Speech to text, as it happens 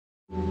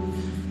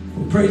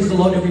Well, praise the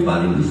Lord,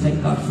 everybody. We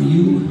thank God for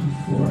you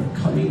for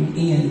coming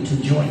in to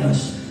join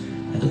us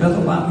at the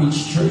Bethel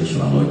Outreach Church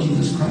of our Lord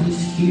Jesus Christ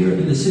here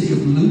in the city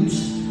of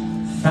Lutz,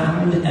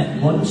 found at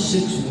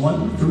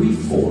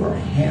 16134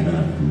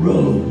 Hannah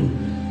Road.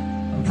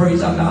 And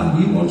praise our God.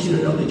 We want you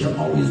to know that you're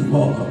always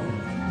welcome,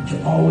 that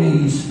you're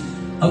always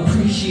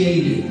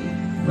appreciated,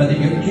 whether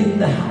you're in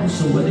the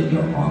house or whether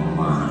you're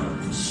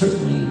online.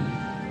 Certainly,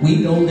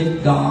 we know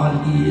that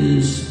God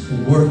is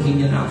working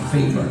in our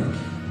favor.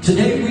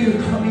 Today we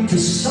are coming to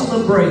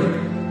celebrate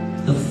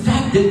the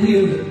fact that we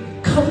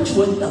have come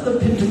to another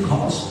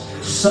Pentecost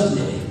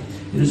Sunday.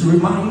 It is a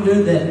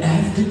reminder that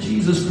after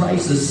Jesus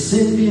Christ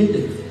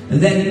ascended,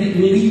 that he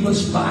didn't leave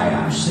us by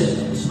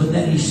ourselves, but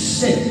that he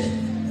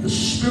sent the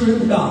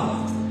Spirit of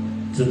God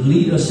to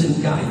lead us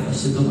and guide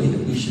us in the way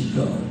that we should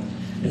go.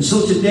 And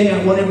so today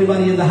I want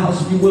everybody in the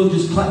house, if you will,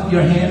 just clap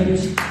your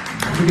hands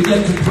and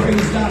begin to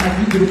praise God.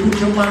 I need you to put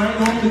your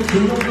mind on the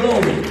King of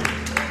Glory.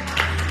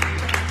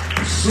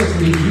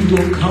 Certainly he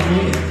will come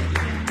in.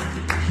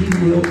 He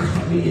will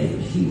come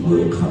in. He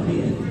will come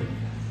in.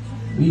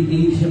 We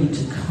need him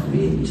to come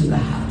into the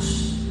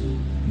house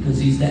because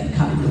he's that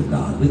kind of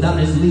God. Without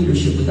his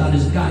leadership, without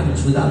his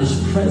guidance, without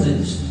his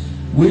presence,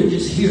 we're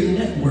just here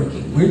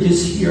networking. We're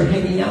just here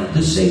hanging out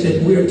to say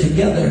that we're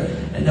together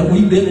and that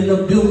we've been in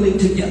a building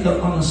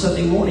together on a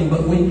Sunday morning.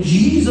 But when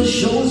Jesus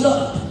shows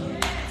up,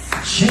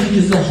 it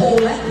changes the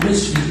whole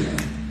atmosphere.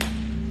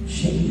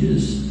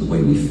 Changes the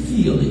way we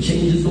feel. It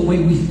changes the way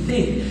we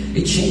think.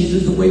 It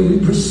changes the way we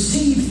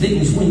perceive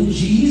things. When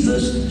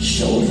Jesus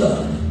shows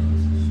up,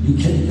 you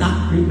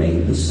cannot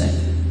remain the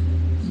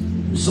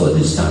same. So at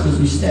this time, as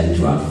we stand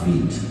to our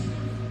feet,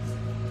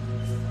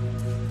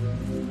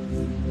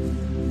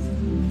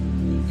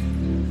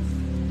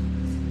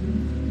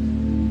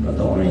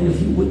 Brother Dwayne,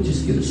 if you would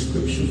just get a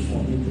scripture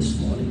for me this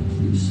morning,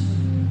 please.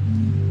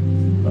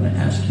 I'm going to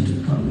ask you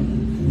to come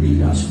and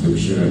read our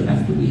scripture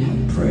after we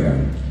have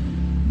prayer.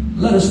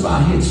 Let us bow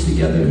our heads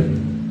together.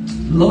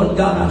 Lord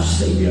God, our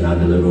Savior and our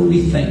Deliverer,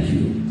 we thank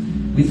you.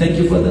 We thank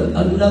you for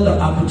another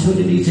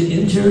opportunity to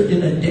enter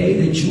in a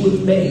day that you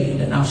have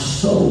made, and our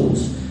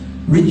souls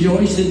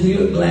rejoice and we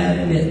are glad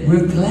in it.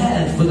 We're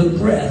glad for the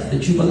breath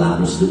that you've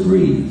allowed us to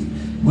breathe.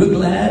 We're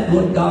glad,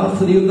 Lord God,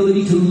 for the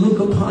ability to look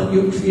upon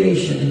your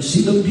creation and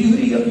see the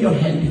beauty of your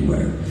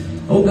handiwork.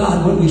 Oh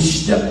God, when we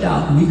stepped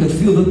out, we could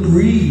feel the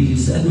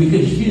breeze and we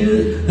could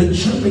hear the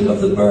chirping of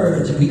the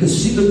birds and we could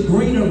see the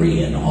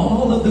greenery and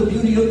all of the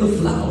beauty of the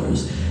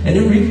flowers. And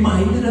it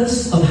reminded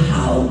us of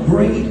how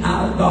great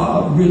our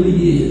God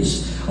really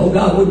is. Oh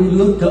God, when we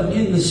looked up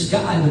in the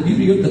sky, the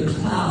beauty of the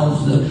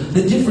clouds,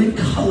 the different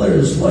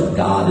colors, Lord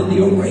God, and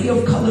the array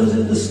of colors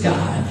in the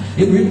sky,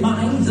 it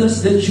reminds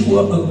us that you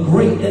are a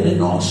great and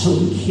an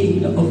awesome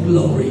King of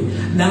glory.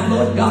 Now,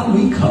 Lord God,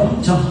 we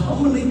come to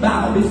humbly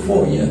bow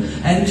before you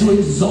and to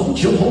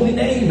exalt your holy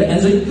name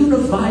as a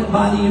unified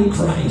body in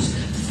Christ.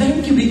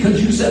 Thank you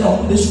because you said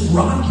on this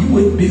rock you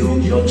would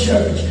build your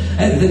church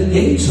and the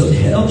gates of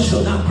hell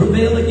shall not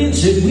prevail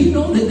against it. We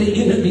know that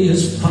the enemy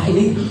is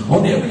fighting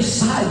on every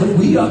side, but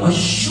we are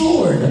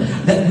assured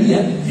that we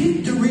have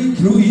victory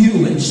through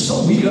you. And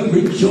so we are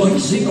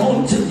rejoicing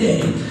on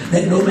today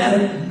that no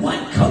matter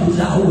what comes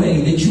our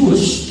way, that you are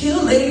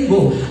still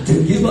able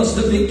to give us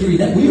the victory,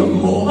 that we are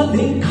more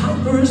than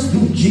conquerors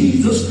through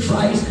Jesus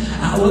Christ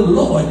our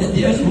Lord, that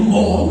there's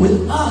more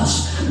with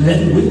us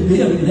than with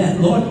them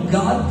that, Lord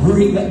God,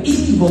 bring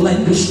evil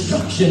and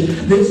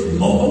destruction. There's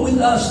more with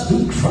us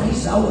through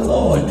Christ our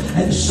Lord.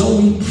 And so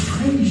we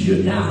praise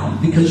you now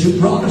because you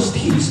brought us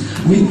peace.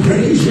 We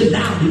praise you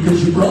now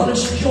because you brought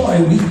us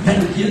joy. We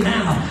thank you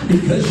now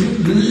because you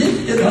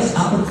lifted us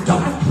out of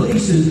dark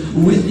places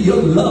with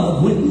your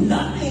love when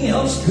nothing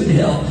else could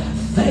help.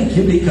 Thank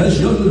you because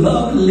your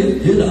love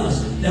lifted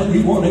us. And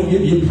we want to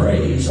give you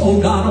praise. Oh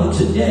God, on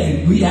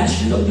today, we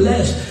ask you to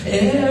bless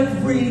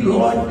every,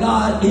 Lord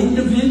God,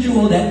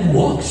 individual that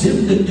walks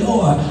in the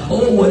door.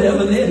 Oh,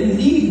 whatever their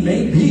need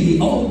may be.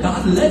 Oh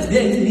God, let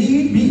their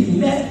need be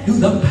met through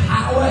the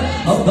power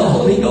of the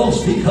Holy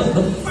Ghost. Because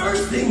the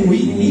first thing we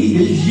need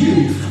is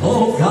you.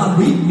 Oh God,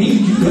 we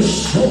need you to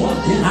show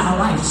up in our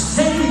life.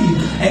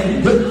 Save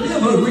and deliver.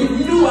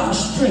 Renew our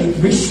strength.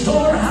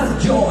 Restore our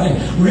joy.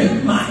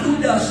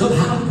 Remind us of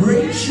how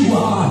great you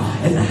are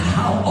and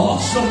how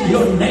awesome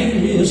your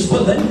name is. For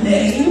the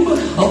name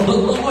of the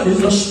Lord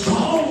is a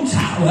strong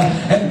tower,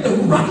 and the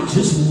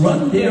righteous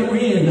run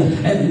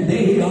therein, and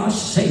they are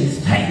safe.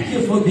 Thank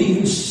you for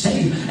being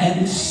safe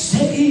and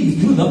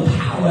saved through the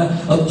power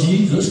of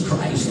Jesus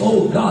Christ.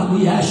 Oh God,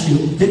 we ask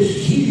you to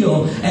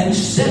heal and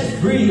set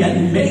free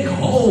and make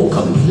whole.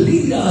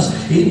 Complete us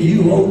in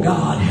you, oh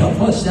God. Help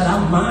us that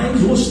our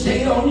minds will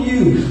stay on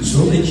you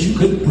so that you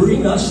could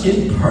bring us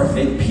in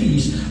perfect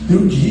peace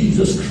through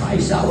Jesus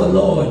Christ our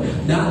Lord.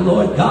 Now,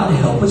 Lord God,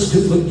 help us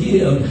to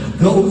forgive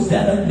those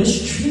that have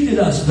mistreated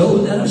us,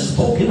 those that have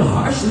spoken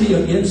harshly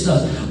against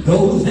us,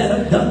 those that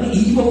have done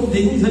evil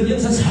things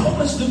against us. Help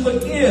us to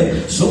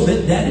forgive so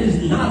that that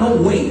is not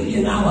a weight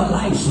in our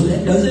life, so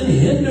that doesn't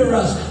hinder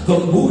us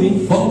from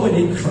moving forward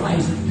in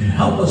Christ.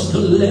 Help us to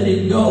let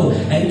it go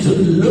and to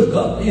look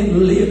up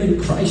and live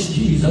in Christ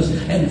Jesus.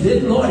 And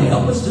then, Lord,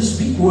 help us to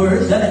speak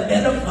words that are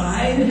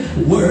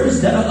edifying, words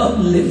that are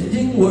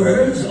uplifting,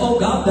 words, oh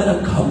God, that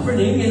are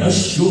comforting and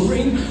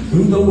assuring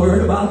through the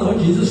word of our Lord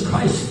Jesus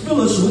Christ.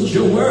 Fill us with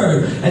your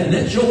word, and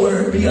let your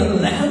word be a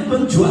lamp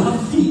unto our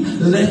feet.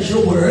 Let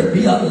your word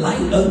be a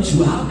light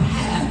unto our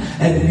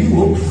path. And we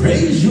will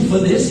praise you for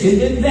this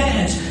in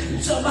advance.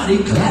 Somebody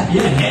clap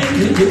your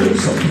hands and give him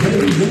some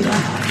praise in the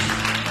house.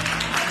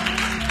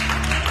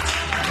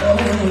 Oh,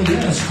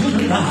 yes, give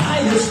him the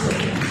highest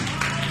praise.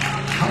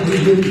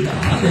 Hallelujah,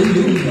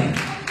 hallelujah.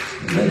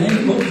 In the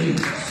name of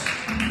Jesus,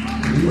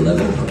 we will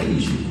ever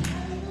praise you.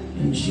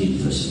 In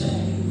Jesus'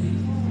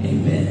 name,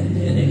 amen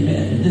and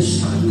amen. At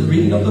this time, the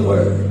reading of the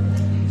word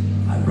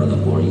by Brother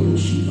Dwayne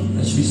Shiva.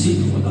 Let's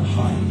receive it with a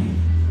heart.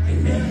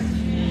 Amen.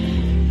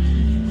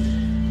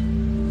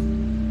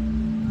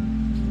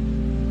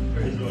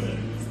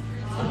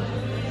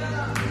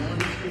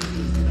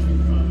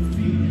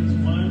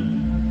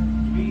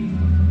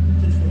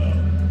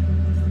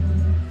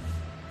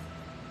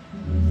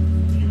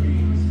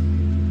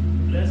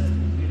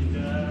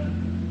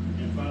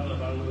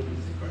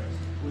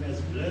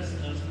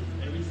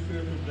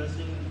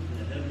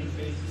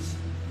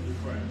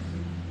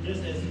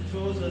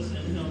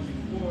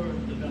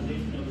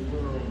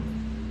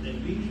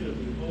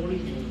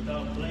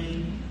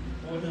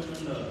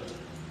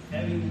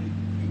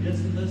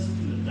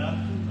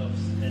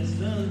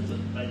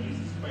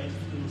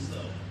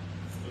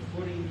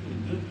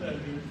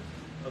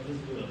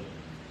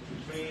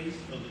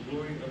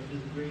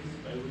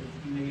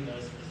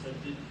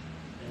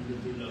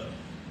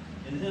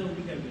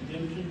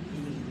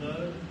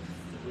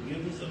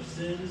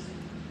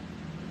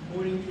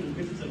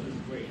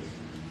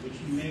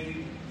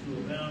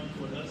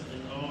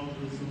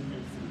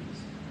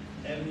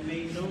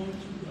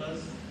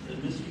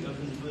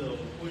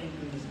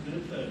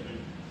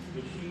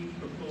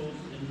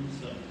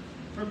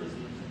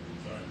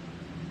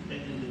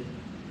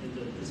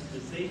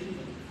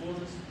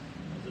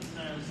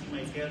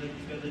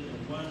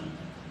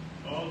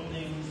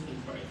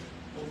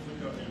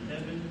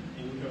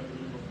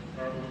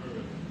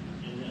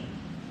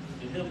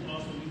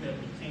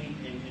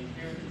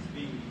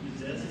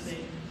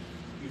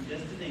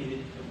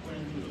 Predestinated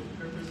according to the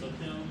purpose of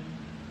him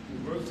who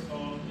works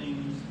all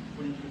things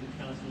according to the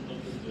counsel of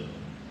his will.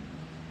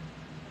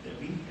 That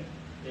we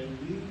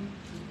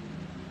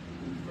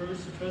who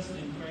first trust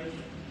in Christ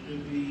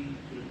should be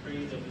to the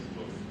praise of his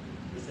glory.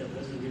 Let's have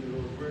blessed and give the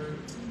Lord's word.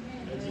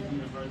 Let's give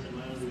you our hearts and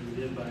minds as we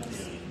live by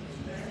daily.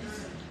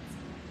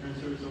 Turn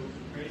service over to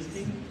the praise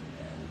team.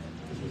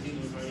 This will see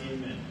them party.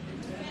 Amen.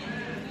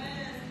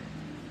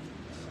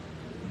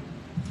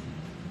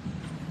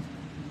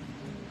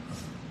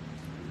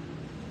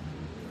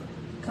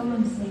 Come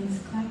on, saints,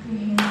 clap your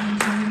hands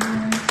unto the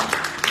Lord.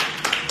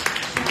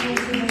 Shout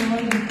unto the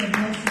Lord with the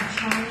voice of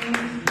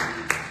triumph.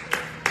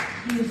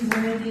 He is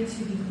worthy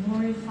to be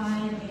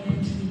glorified,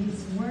 and he is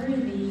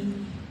worthy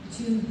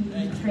to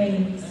be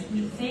praised.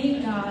 We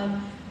thank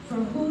God for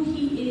who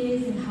he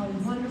is and how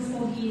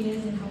wonderful he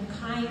is and how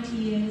kind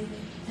he is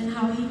and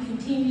how he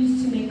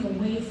continues to make a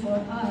way for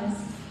us.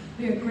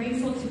 We are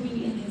grateful to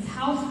be in his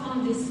house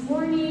on this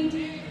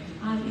morning.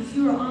 If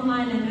you are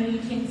online, I know you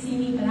can't see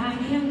me, but I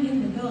am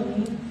in the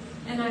building,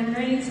 and I'm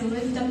ready to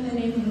lift up the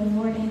name of the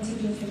Lord and to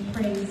give him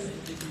praise.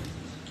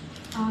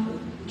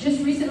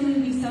 Just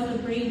recently, we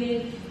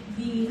celebrated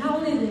not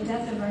only the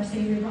death of our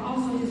Savior, but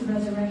also his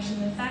resurrection,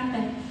 the fact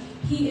that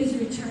he is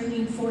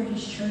returning for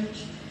his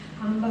church.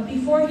 But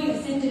before he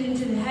ascended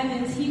into the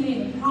heavens, he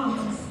made a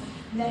promise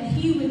that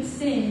he would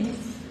send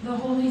the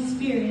Holy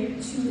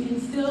Spirit to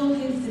instill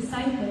his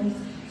disciples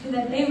so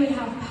that they would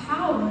have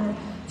power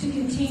to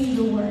continue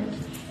the work.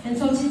 And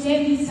so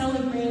today we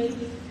celebrate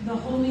the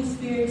Holy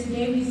Spirit.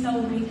 Today we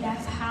celebrate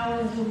that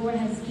power that the Lord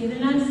has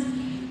given us.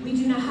 We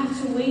do not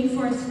have to wait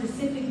for a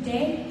specific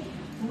day.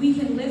 We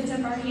can lift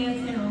up our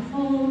hands in our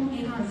home,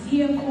 in our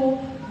vehicle,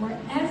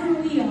 wherever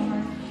we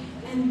are,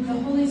 and the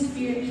Holy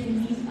Spirit can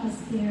meet us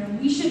there.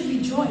 We should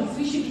rejoice.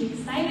 We should be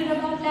excited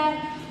about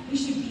that. We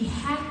should be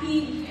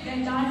happy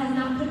that God has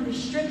not put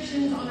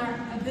restrictions on our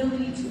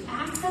ability to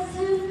access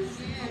him.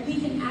 We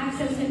can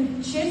access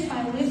him just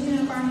by lifting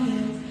up our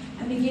hands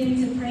and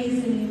beginning to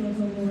praise the name of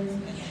the Lord.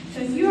 So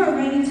if you are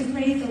ready to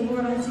praise the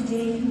Lord on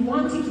today, if you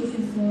want to give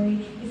him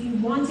glory, if you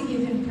want to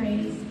give him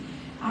praise,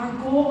 our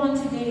goal on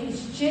today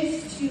is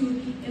just to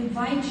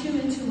invite you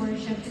into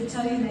worship, to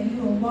tell you that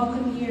you are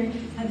welcome here,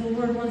 that the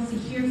Lord wants to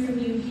hear from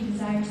you. He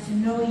desires to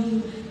know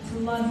you, to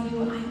love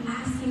you. I'm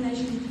asking that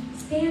you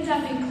stand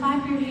up and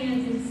clap your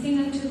hands and sing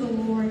unto the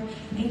Lord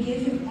and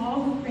give him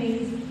all the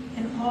praise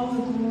and all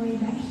the glory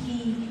that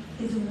he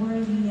is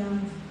worthy of.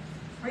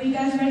 Are you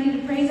guys ready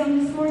to praise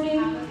him this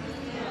morning?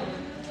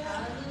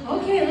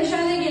 Okay, let's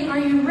try that again. Are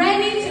you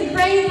ready to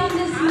praise him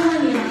this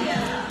morning?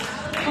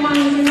 Come on,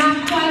 if you're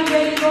not quite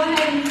ready, go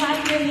ahead and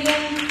clap your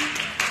hands.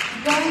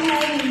 Go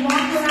ahead and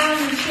walk around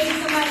and shake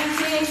somebody's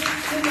hand.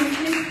 Give them a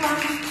fist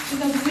bump,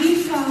 because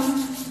we've come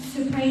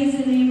to praise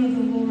the name of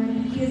the Lord.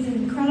 And he is an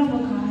incredible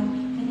God.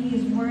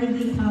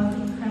 worthy of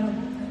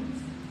incredible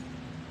praise.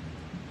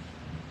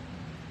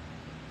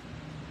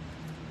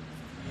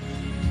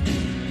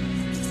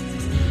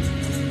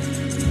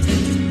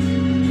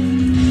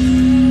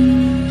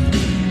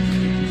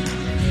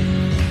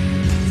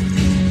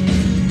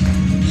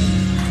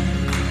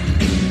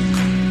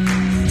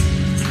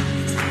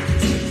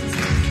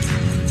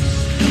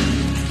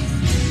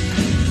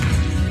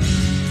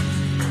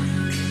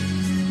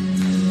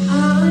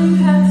 I've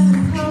had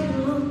some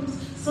problems,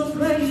 some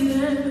great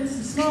and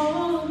some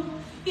small.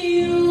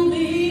 You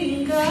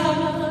being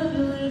God,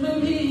 deliver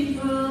me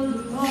from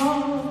them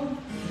all.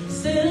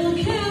 Still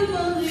can't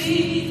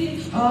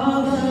believe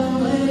all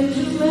the ways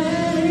you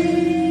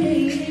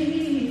made.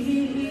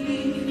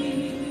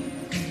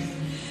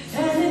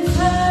 An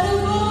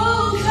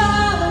incredible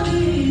God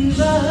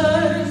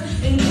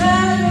deserves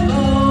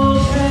incredible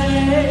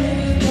praise.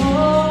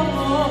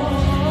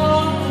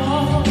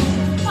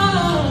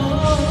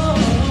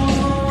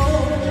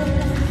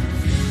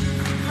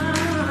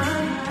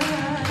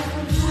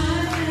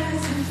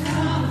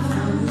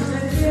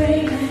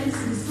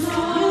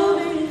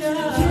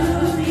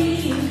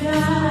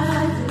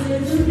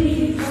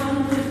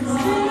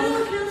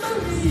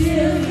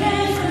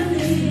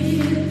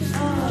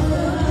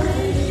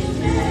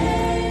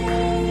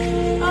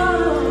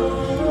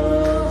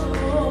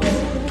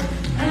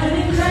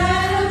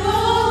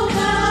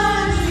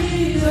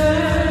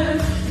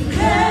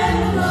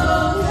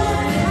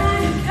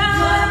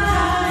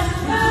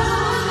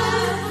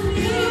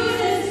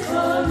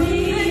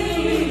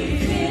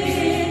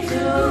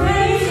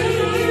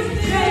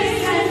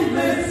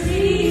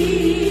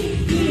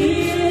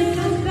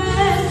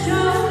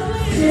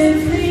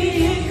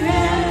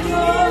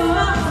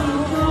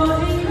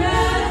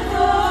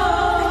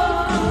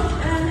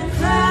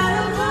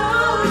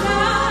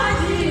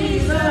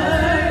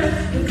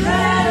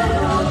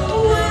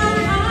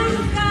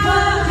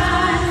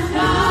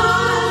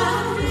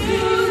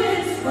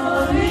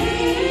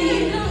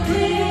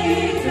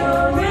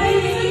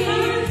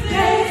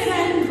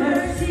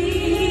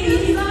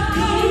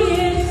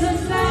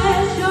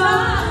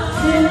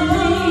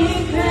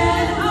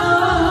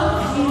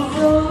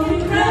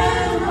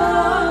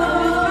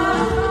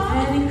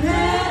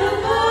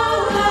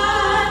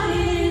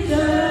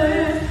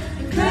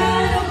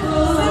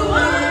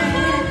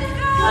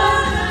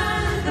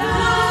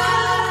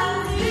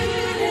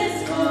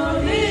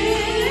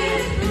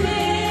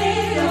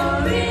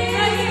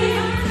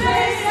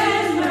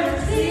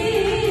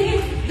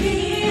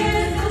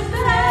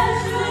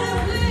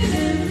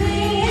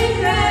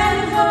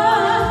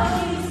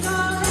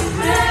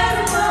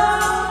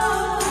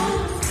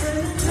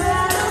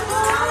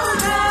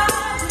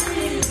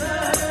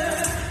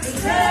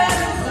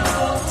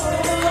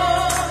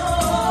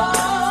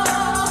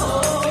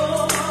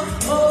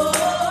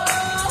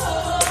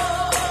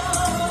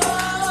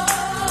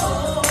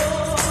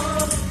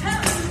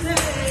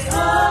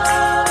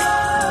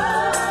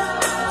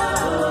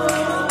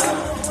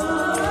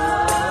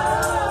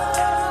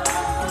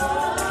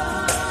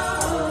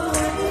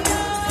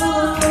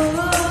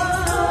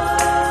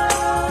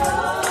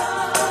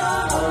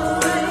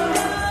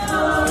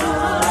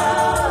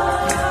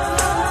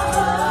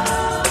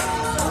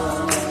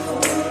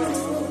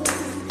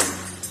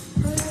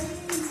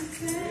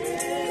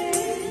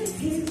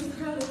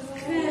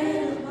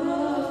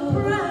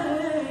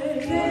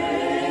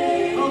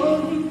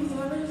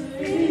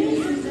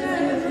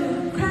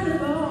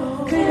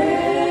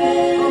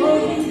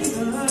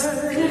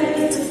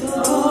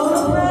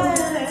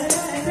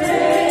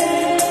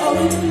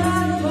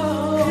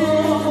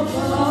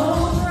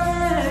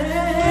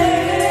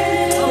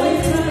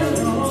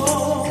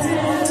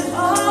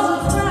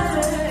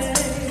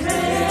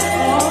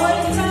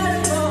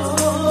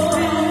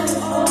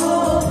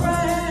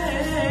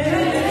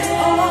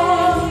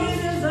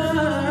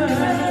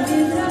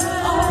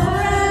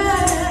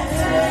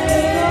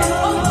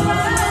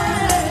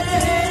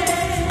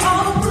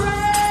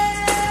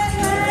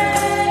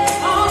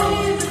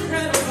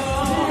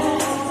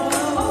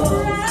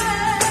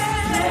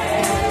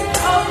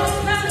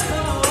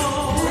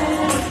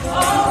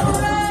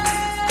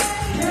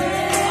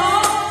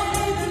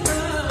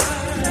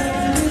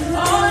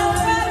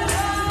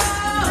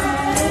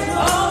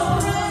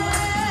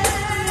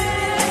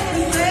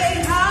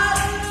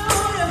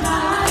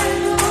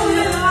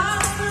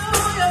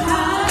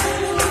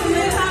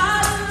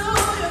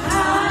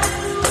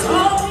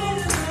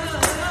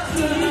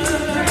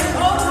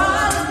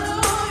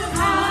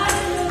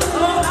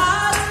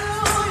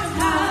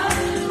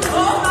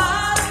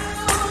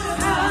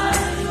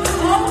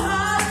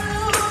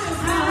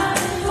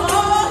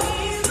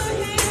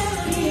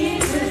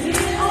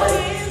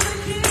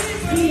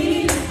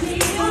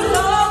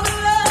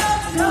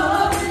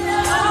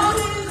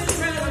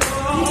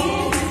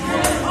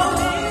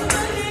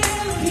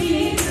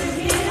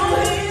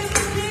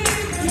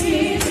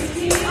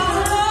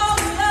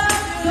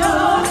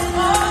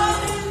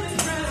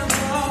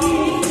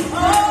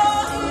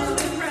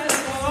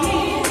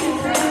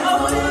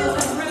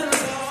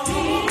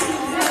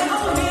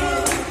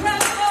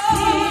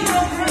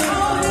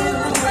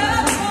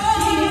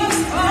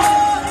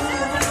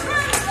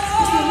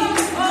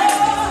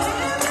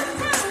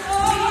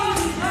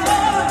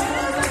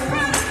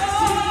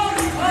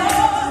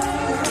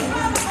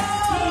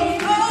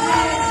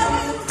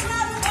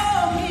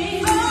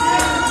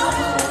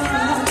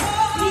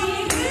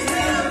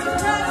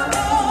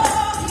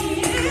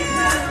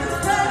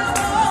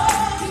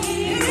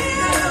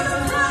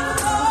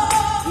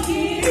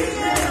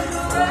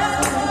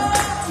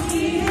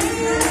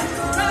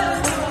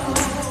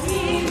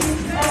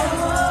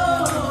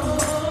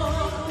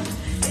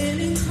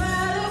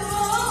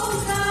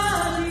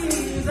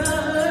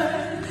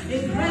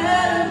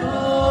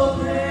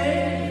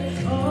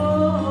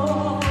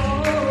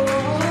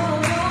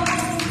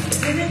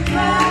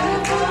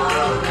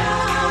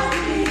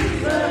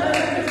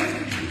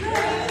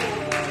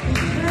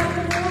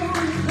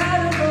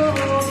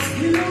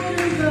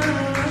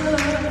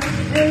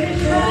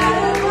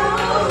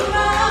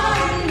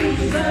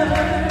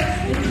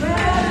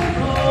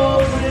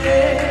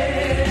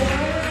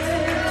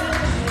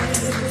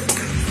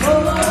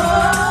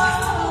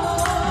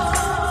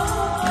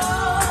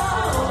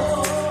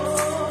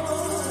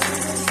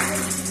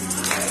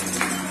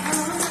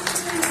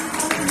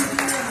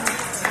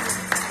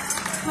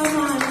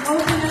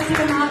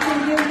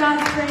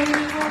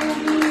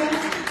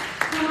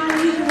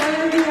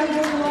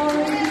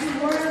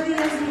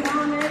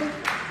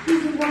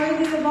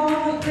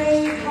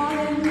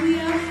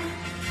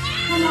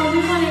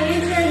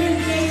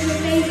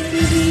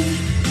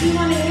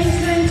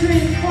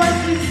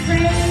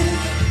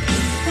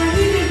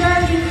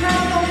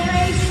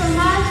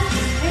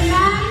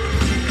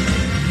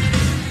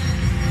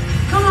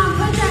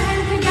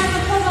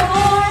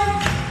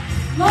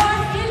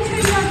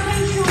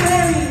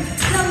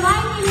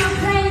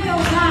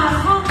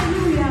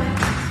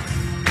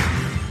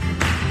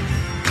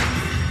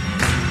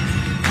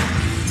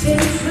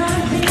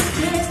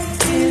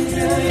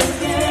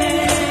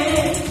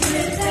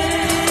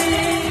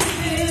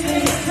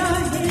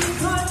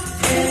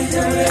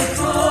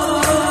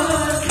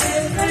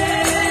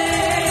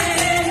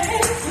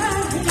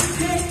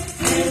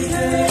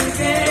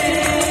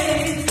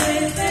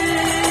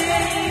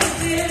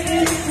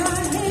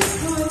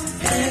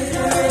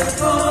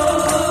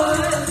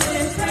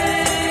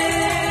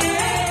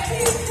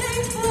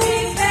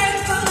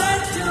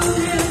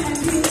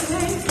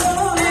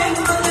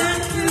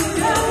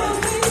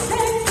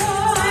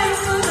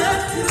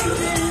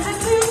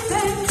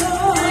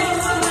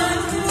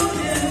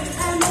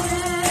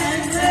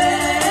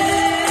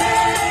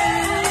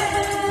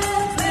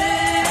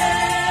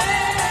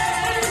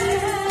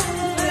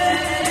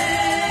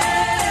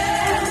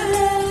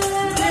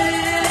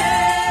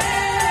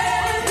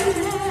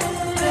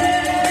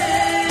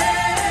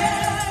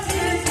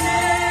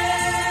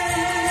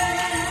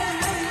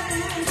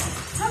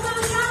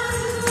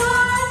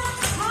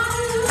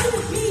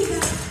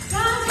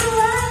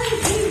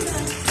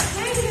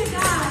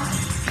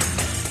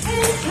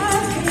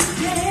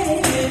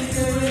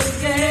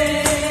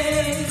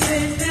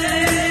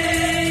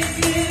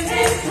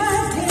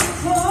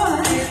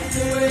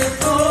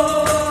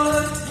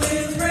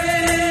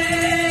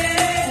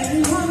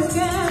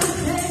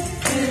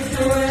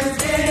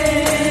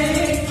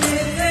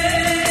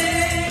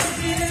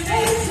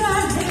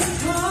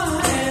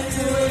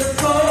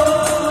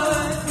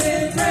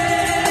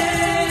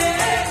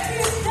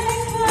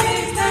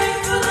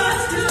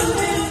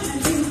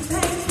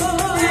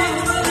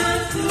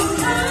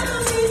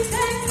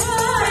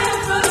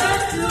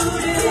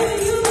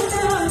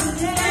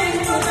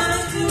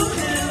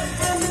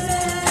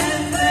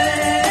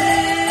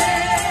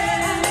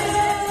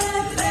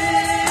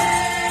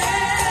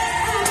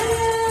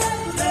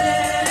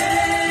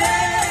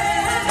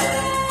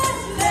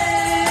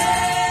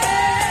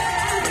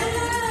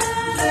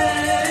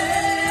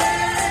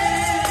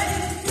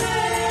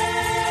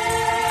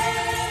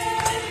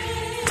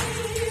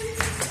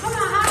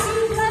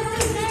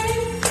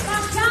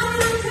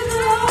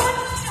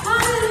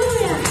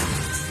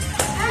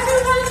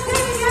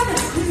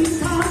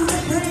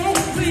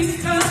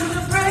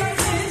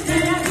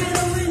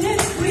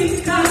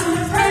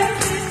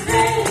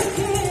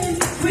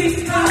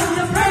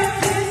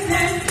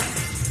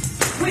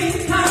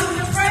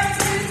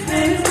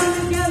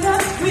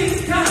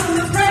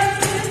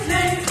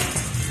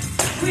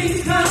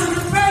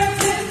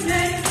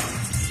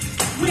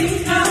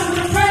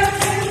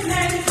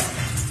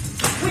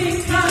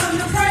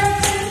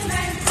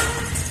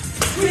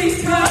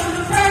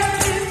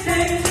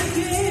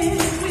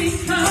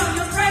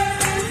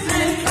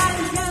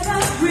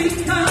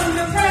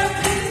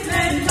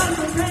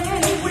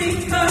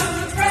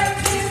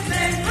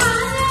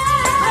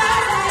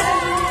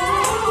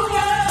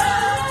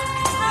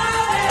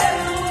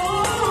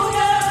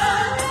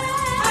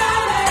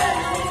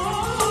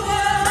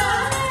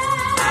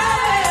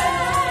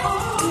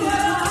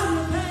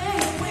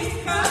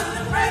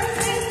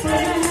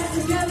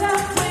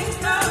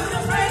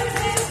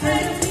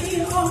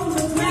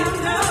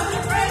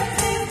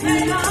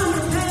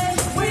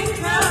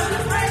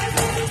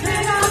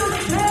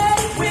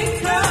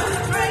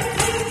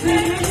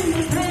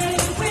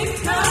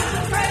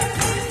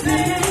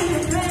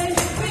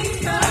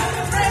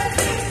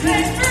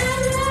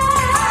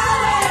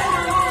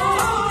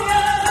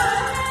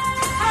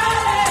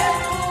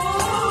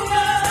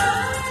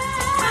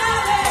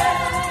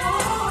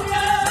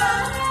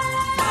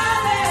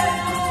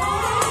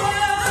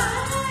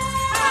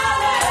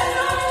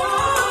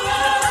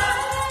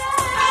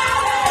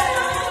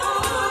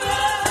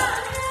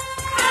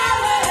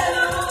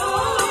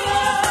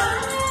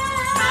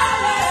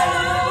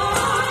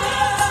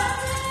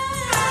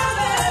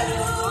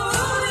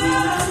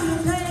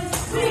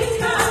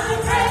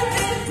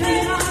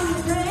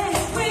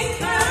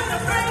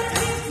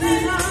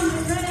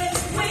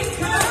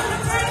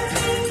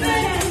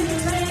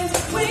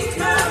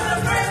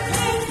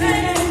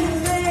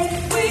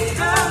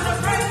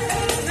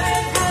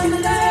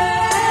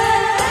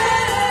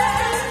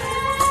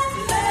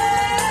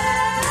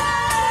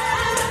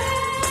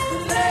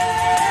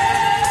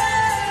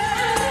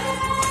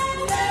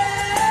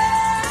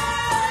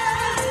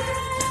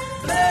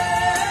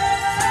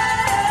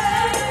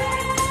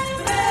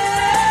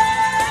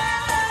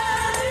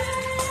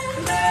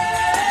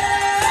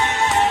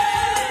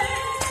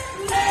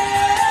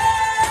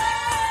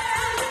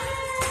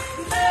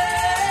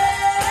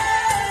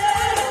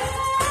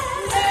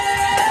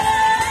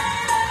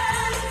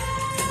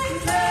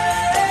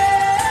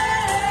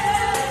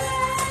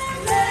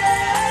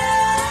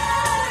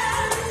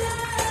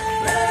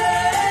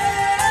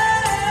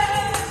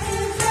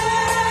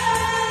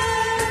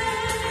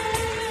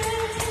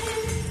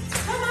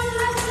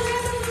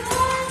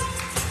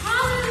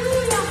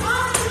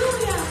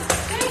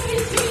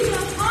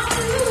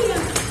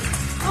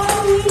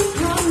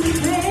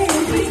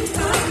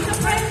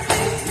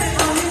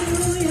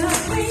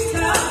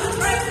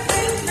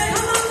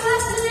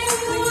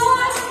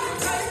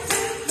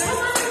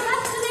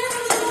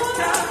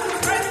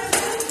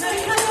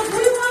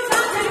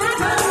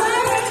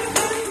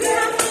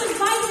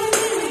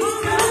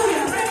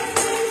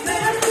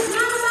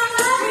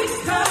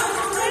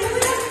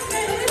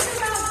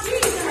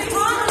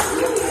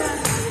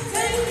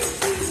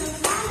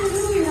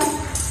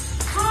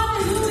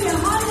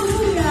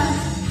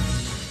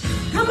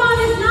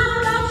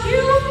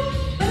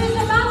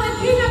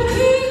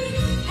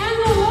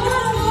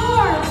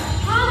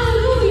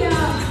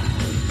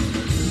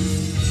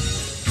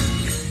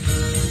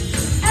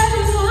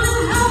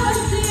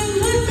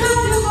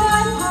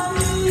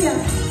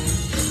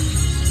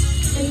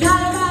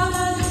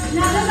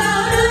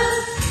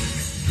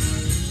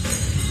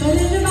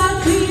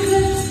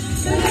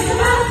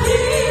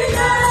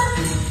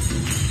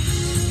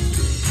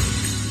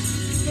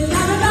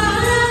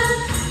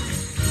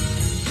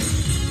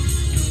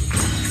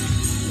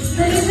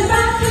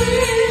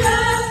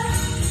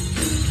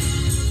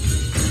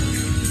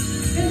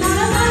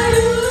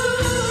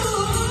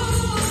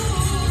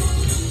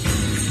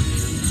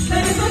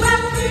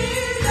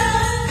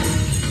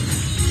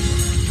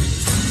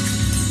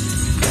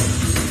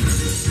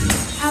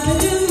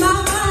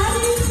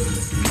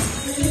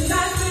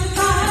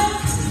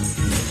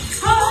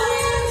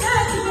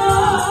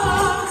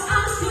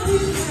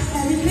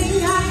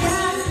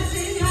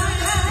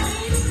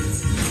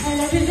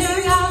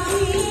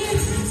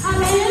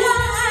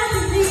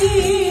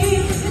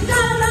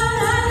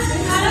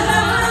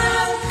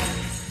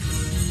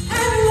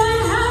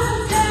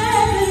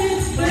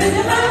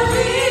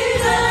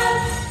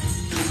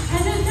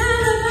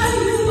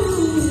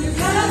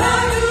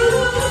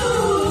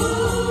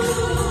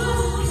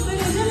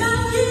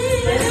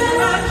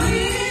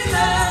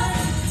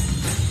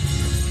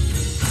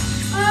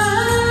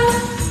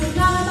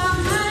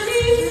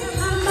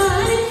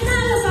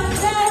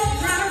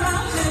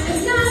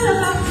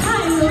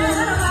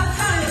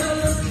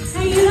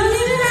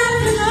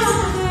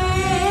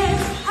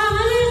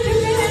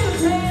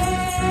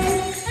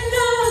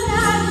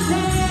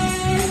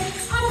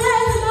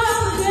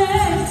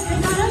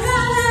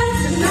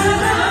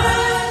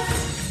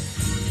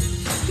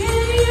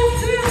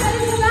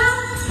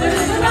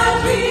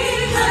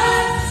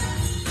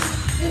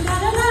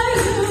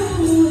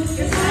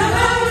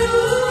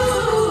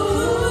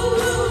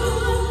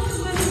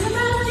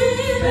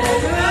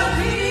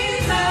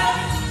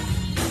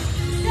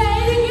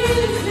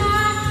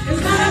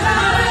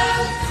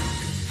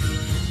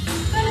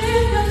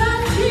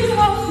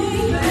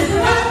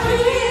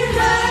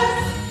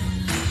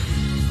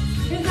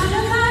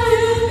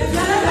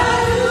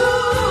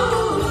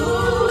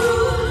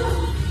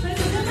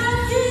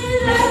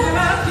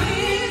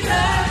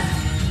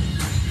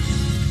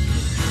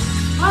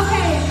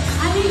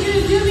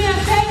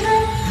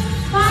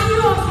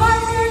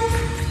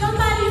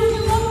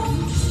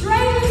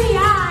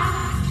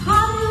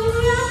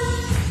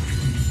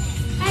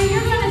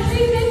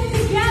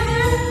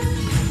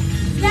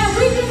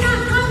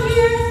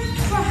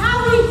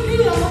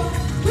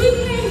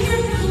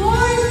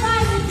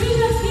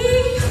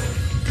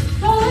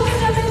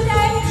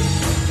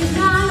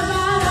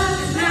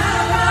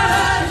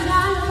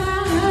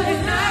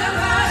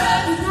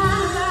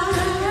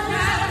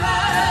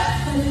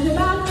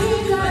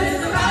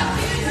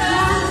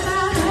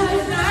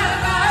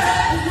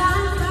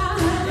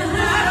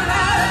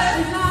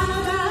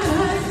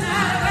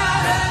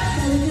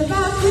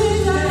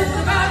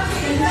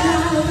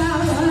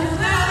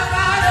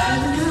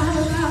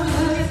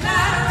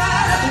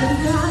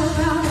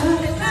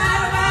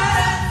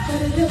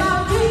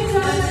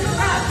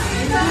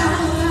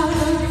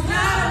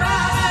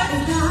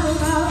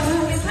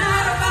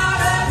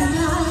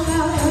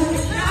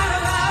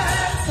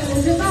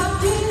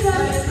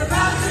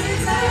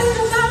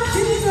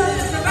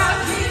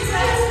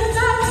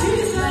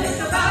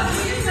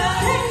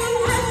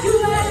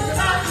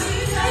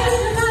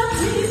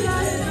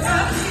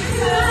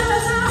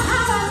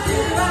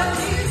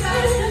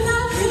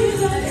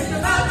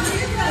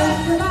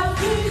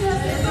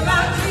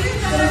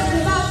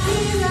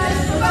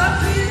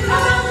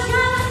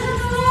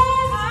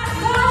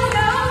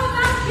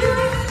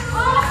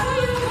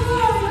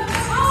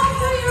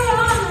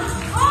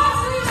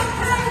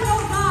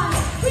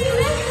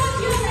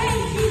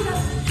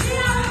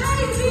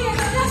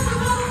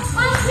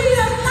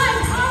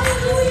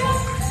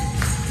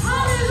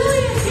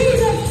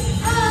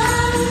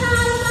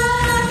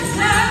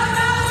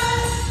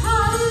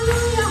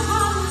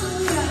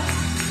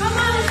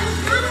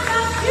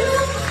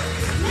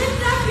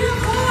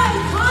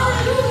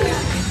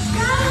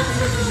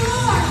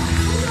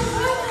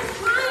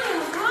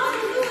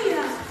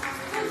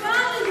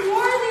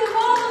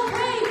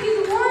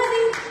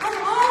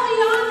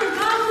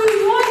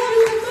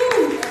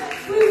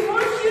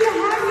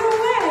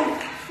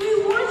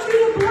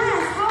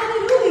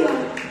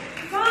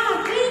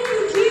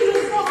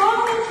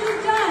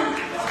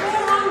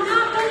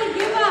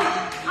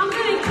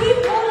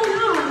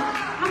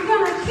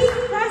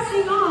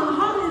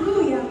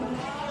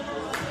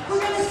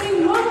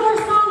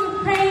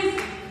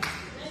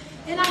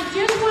 And I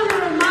just want to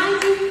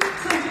remind you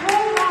to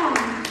hold on.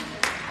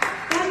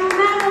 That no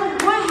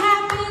matter what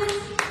happens,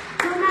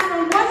 no matter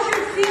what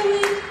you're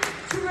feeling,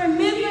 to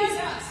remember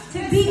to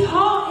be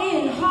all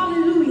in.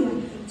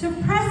 Hallelujah. To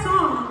press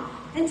on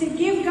and to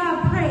give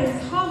God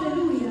praise.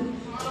 Hallelujah.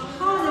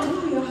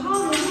 Hallelujah.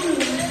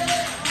 Hallelujah.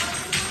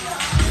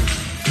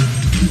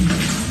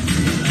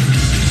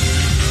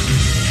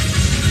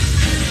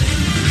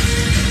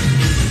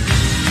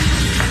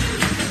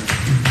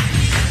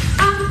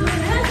 I'm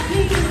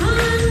blessing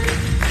on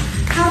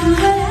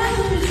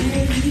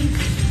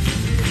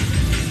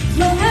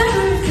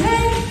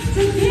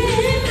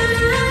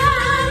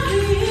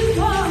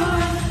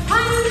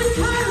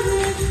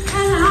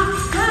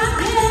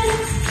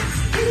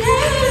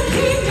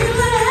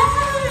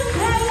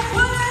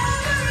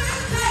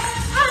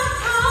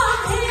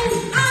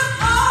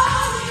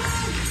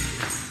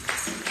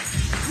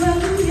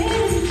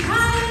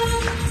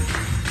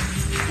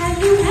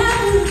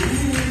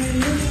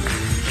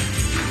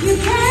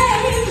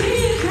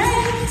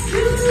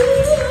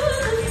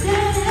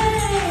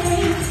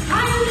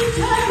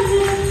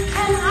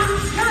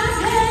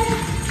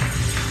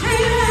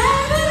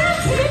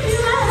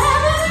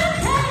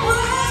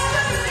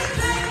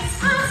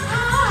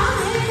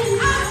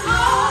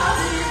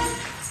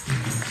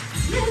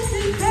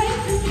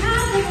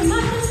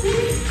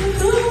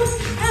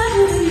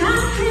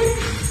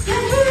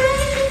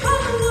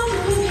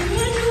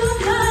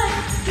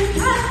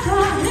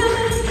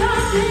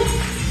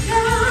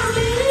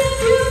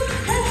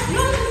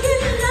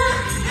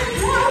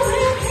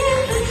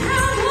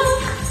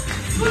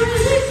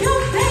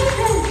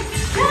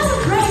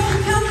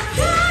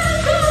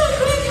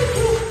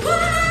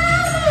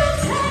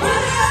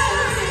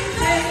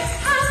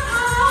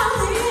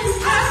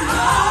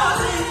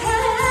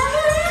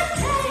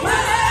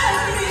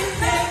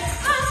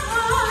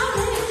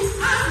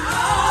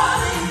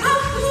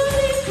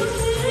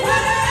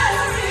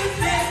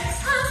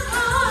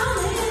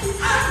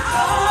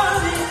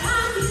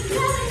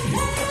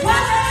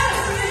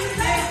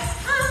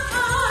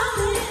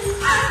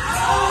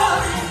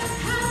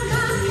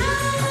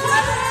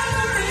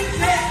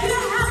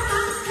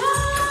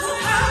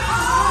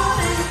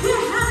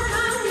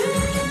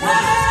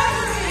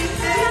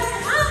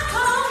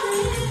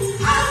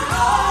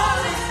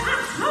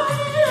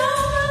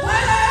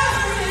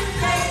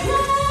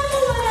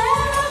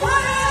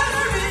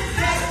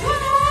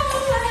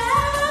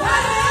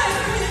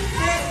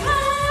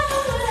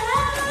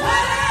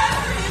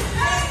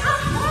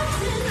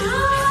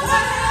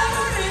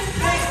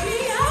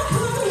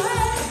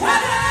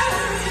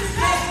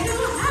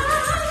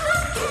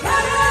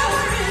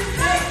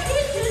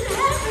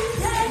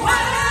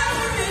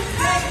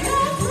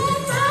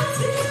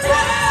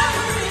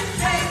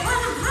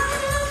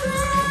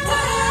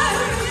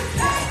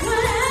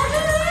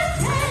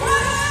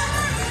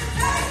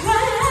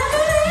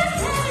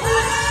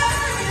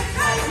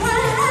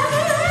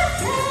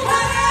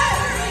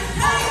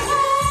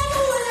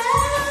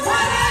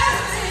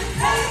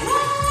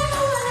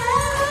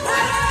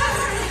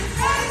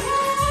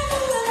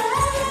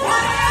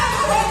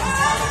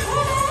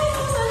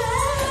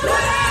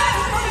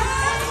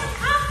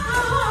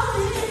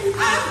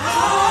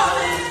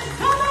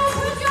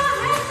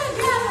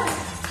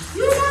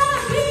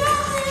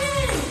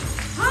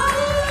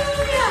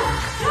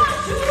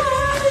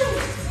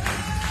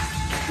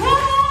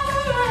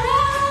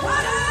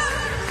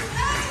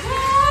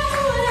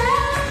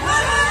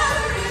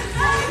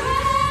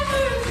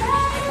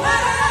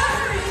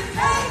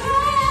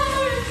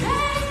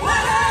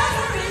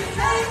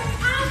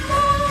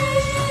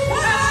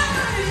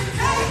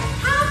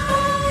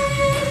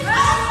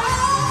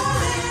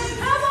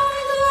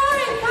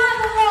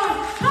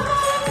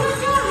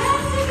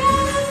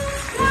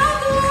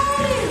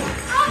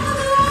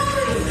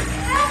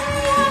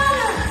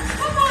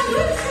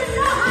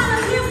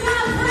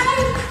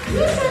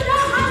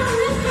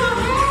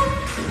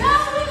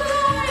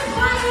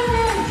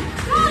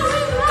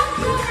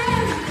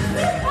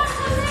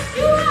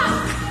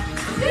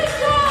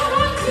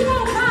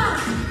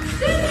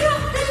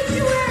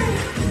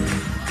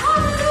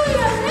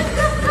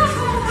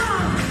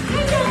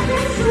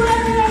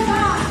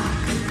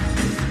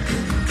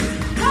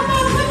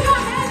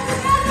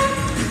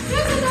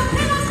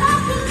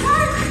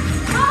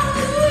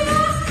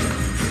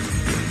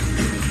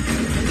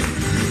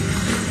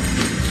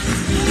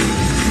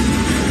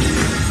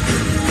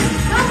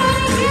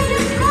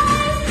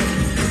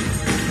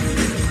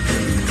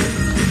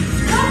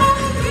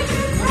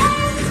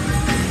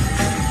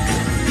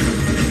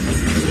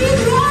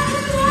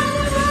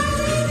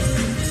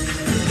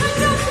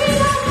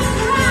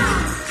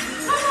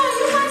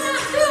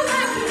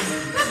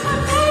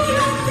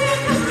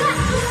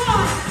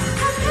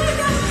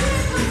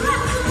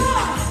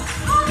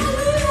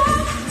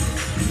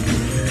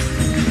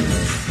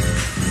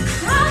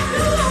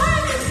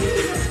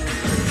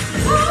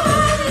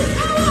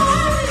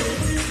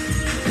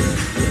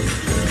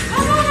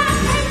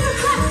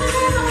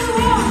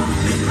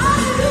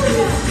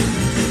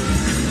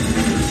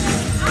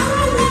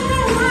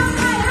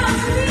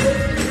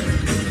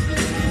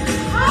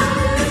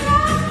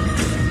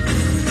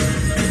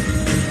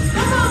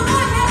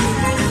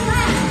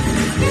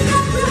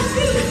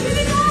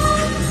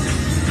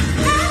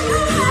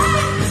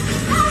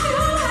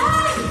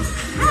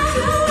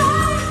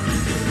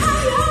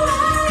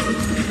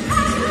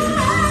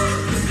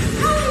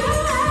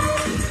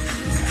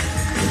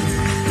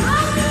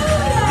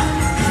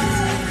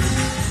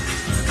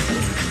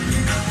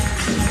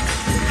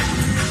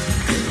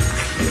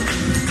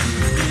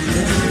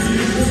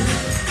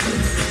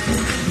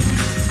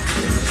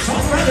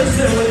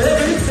said,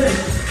 whatever it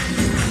takes.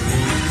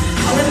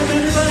 I wonder if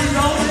anybody's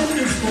all in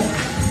this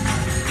morning.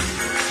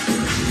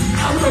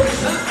 I'm going to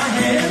clap my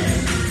hands.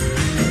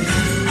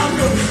 I'm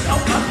going to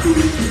stomp my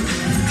feet.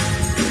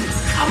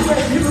 I'm going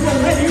to give him a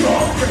ready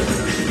offering.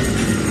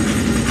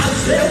 I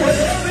said,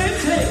 whatever it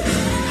takes.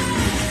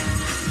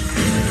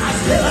 I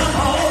said, I'm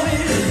all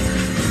in.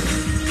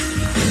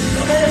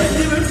 Come on and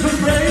give him some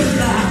praise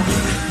now.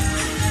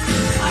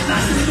 I'm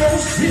not just going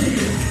to sit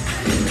here.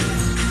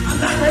 I'm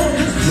not going to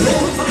just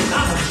close my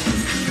mouth.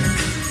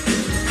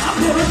 I'm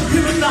going to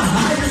give him the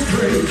highest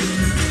praise.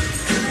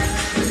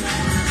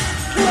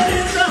 What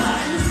is the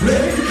highest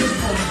praise this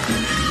morning?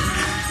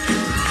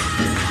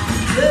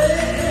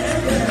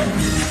 Yeah, yeah.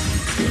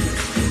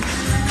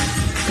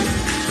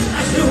 I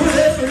said,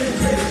 whatever it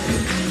takes.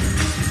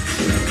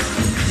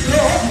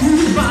 Lord,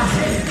 move my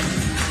hands.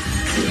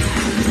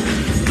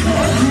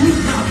 Lord, move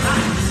my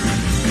mouth.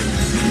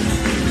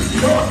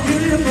 Lord,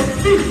 give him a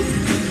feet.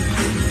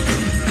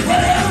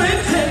 Whatever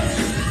it takes.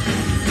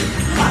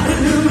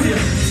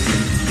 Hallelujah.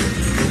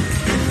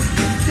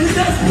 Is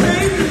that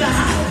praise in the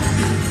house?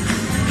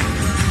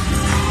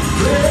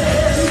 Yeah,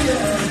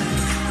 yeah.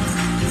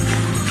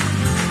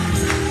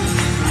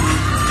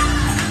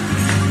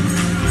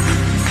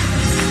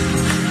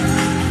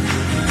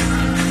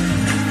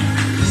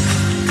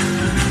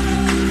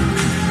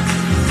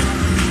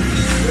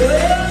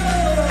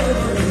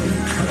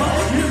 Come on,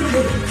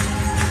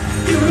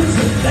 give him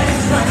some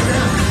thanks right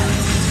now.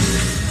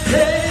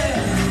 Yeah.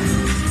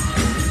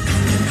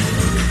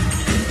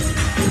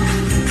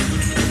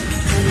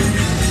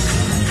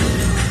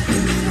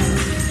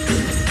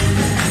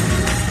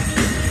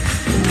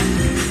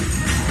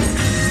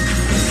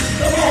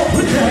 Come on,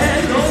 put your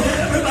hands on it,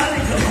 everybody.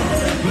 Come on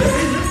and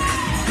praise him.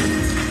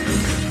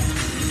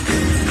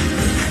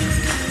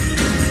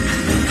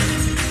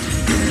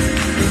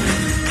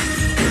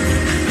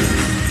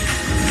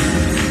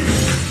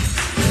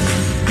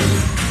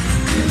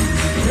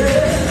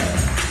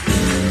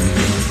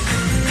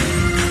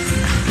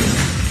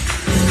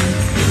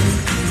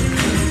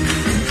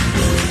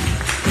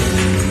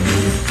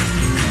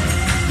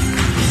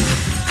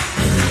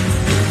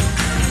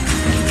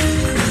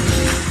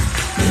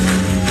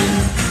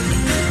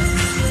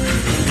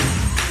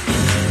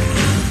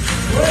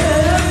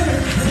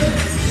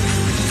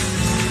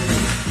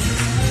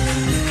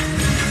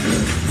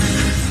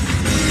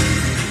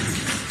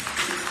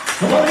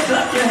 Come on and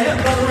clap your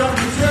hands all around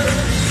the church.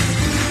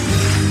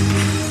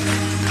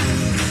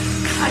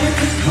 I didn't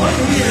just come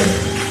here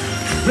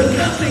with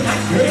nothing. I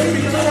came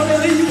because I want to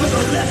leave with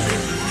a lesson.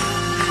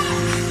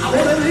 I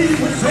want to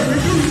leave with some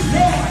renewed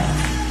joy.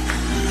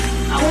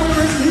 I want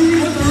to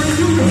leave with a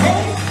renewed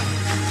hope.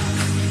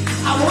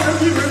 I want to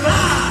be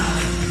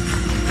revived.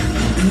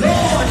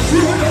 Lord, do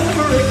it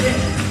over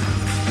again.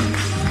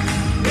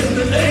 In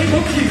the name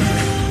of Jesus.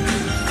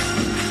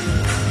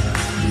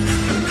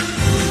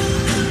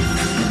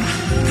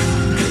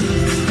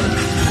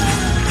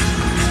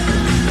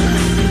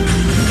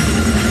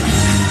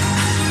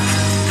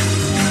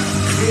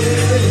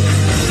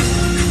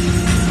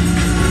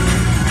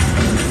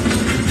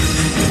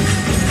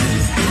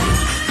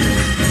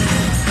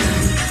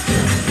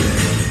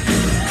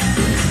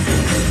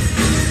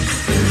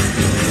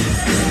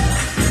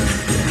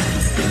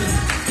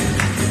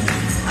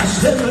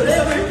 Said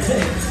whatever it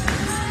takes.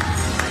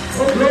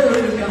 Oh,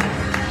 glory to God.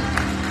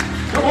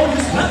 Come on,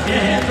 just clap your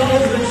hands all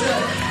over the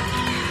church.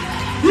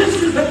 This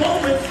is the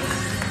moment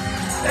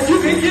that you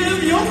can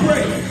give your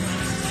praise.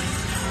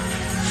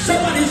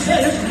 Somebody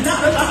said it's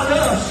not about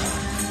us,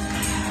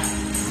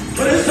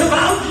 but it's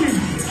about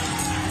Jesus.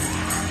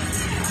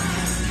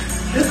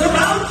 It's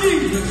about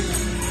Jesus.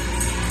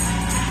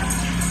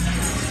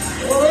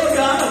 Oh,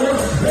 God, I want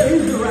to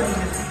praise you right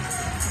now.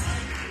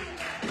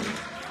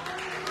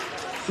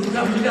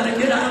 Sometimes you got to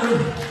get out of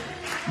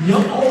your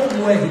own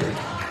way.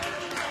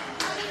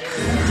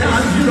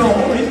 Sometimes you're the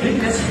only thing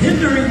that's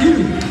hindering you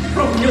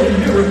from your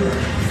miracle.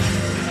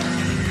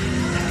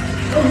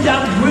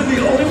 Sometimes we're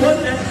the only one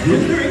that's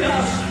hindering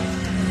us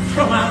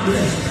from our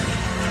blessing,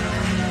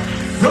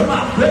 from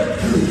our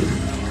breakthrough.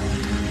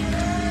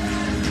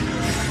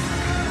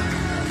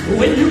 But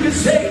when you can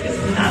say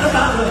it's not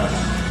about us,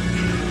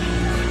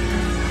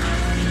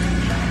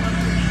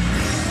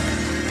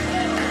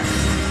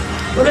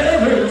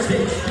 whatever it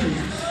takes,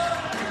 Jesus.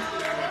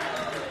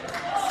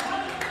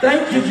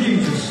 Thank you,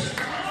 Jesus.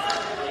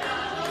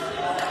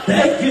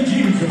 Thank you,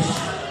 Jesus.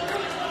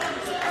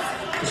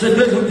 I said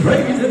there's a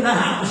praise in the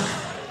house.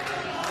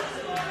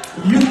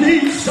 You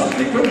need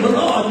something from the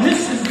Lord.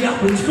 This is the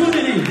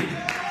opportunity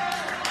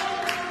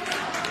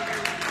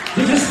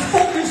to just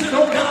focus it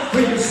on God for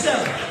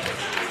yourself.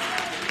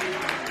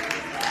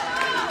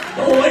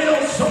 Don't wait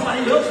on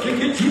somebody else to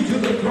get you to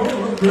the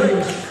throne of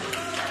grace.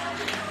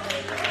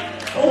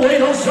 Don't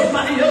wait on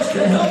somebody else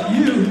to help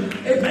you,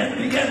 amen,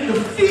 begin to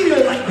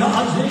feel like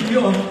God's in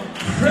your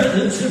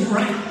presence and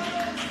right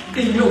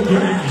in your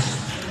grasp.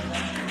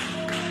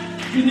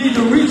 You need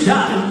to reach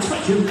out and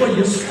touch Him for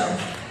yourself.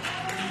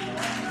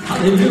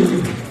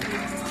 Hallelujah.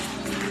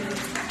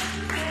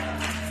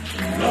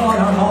 God,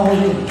 I'm all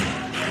in.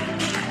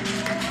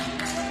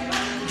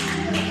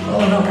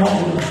 Come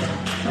on.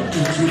 Help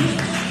me,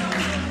 Jesus.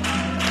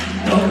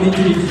 Help me,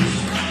 Jesus.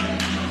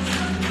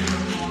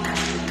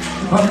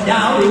 If I'm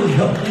doubting,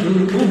 help me to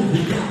remove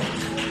the doubt.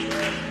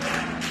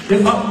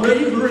 If I'm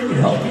wavering,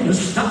 help me to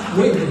stop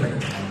wavering.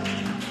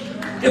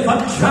 If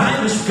I'm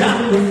trying to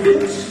straddle the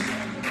fence,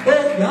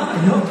 oh God,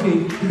 help me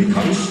to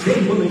become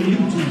stable in you,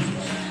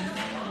 Jesus.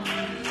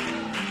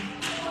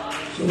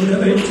 So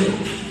whatever it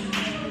takes,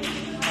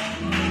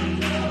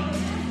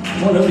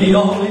 I want to be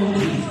all in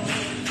Jesus.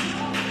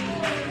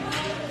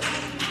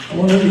 I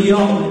want to be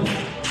all in.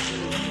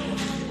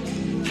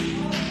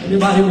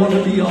 Anybody want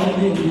to be all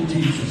in with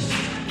Jesus?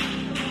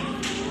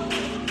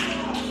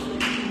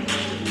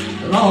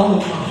 With all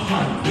of my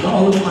heart, with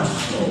all of my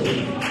soul,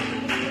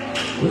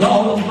 with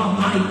all of my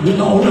might, with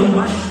all of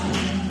my strength.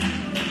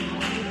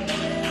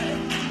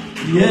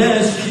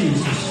 Yes,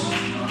 Jesus.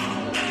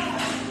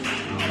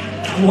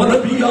 I want to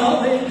be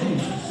all in,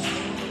 Jesus.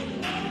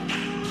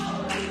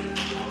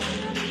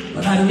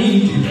 But I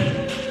need you.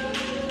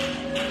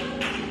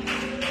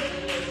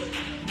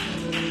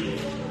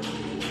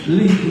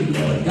 Lead me,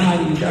 Lord.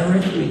 Guide me,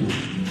 direct me.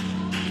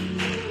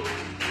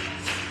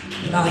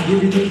 And I'll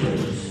give you the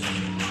praise.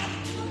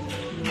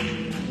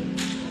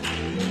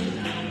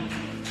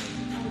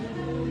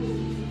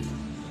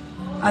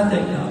 I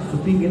thank God for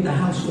being in the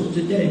household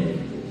today.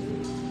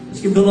 Let's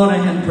give the Lord a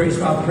hand praise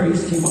for our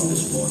praise team on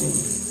this morning.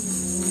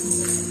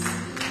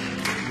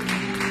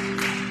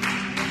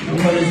 The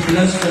Lord has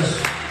blessed us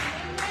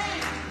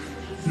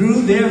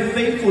through their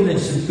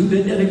faithfulness and through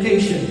their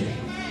dedication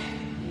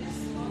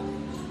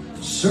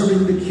to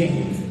serving the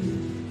King.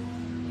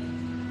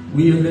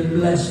 We have been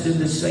blessed in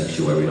this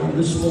sanctuary on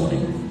this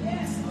morning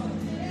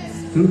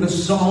through the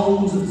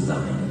songs of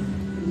Zion.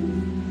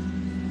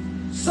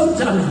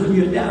 Sometimes when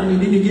you're down, you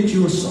need to get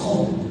you a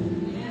song.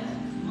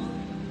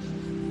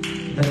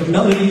 That the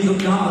melodies of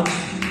God's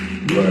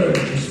word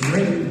just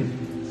ring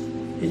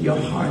in your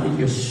heart, in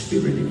your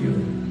spirit, in your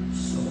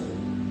soul.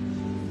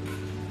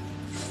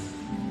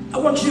 I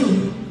want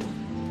you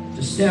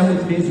to stand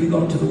with me as we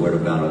go into the Word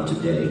of God on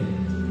today.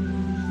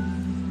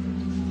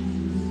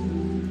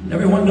 And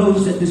everyone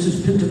knows that this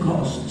is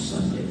Pentecost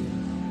Sunday.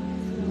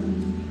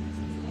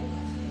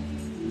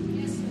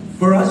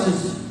 For us,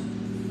 it's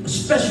a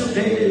special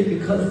day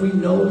because we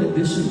know that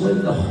this is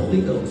when the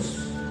Holy Ghost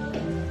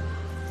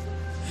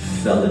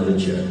fell in the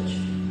church.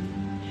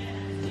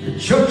 The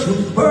church was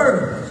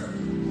birthed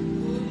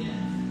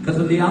because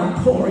of the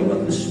outpouring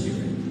of the Spirit.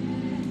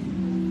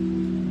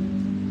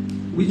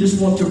 We just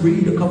want to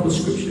read a couple of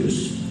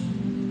scriptures.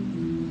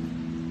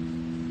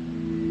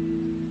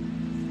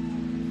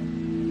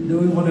 Then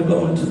we want to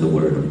go into the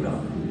Word of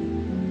God.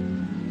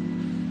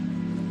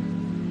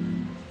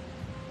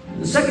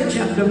 The second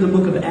chapter of the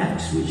book of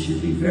Acts, which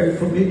should be very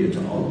familiar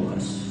to all of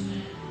us,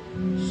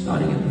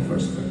 starting in the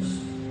first verse.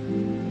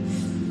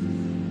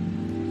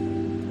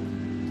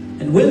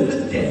 And when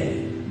the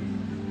day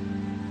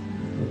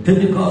of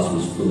Pentecost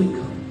was fully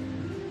come,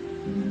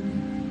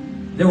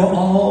 they were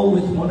all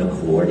with one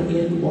accord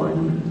in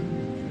one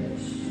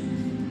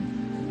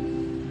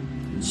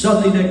place.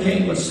 Suddenly there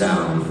came a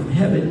sound from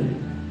heaven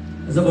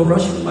as of a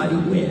rushing mighty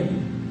wind,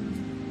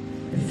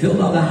 and filled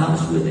all the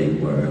house where they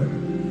were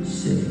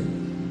sitting.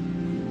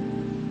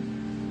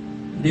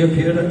 And there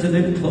appeared unto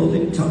them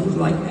clothing tongues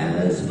like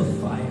as of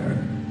fire,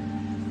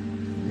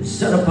 and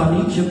set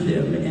upon each of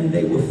them, and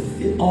they were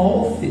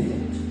all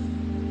filled.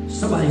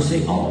 Somebody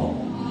say all.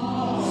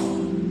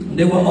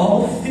 They were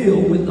all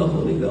filled with the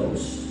Holy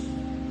Ghost.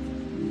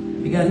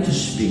 Began to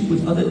speak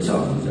with other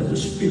tongues as the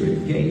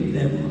Spirit gave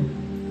them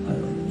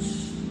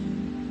utterance.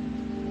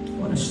 I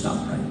want to stop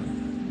right there.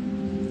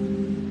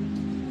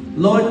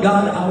 Lord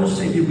God, our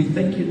Savior, we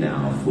thank you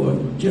now for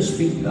just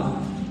being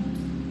God.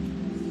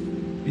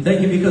 We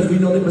thank you because we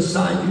know that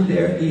beside you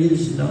there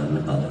is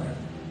none other.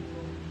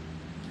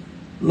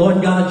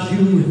 Lord God,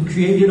 you have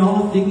created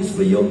all things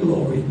for your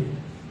glory.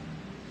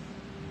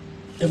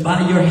 And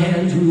by your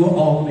hands we were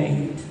all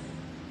made.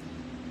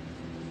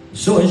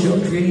 So as your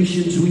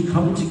creations, we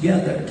come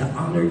together to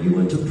honor you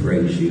and to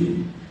praise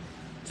you,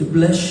 to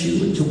bless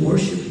you and to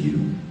worship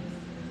you,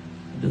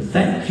 and to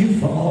thank you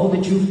for all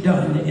that you've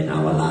done in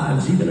our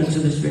lives, even unto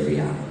this very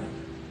hour.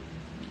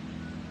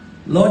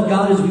 Lord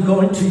God, as we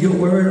go into your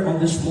word on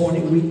this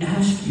morning, we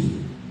ask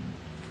you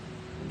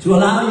to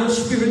allow your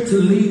Spirit to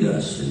lead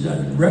us and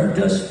direct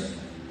us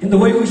in the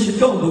way we should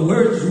go, the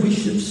words we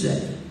should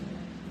say.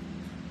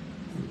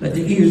 Let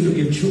the ears of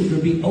your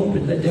children be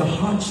open. Let their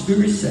hearts be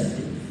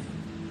receptive.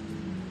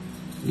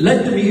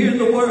 Let them hear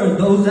the word.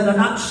 Those that are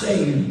not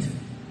saved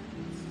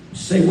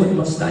say, what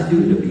must I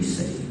do to be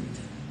saved?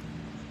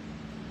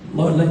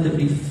 Lord, let them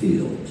be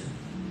filled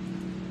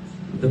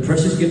with the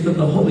precious gift of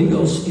the Holy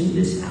Ghost in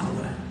this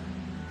hour.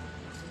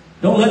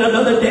 Don't let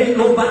another day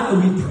go by,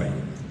 we pray.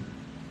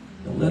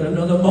 Don't let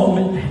another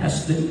moment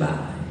pass them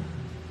by.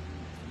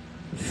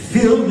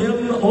 Fill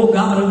them, oh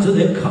God, until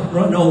their cup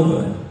run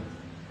over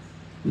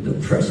with the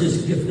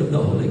precious gift of the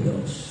Holy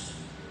Ghost.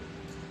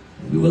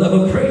 And we will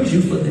ever praise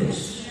you for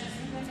this.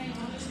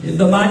 In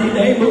the mighty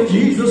name of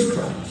Jesus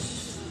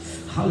Christ.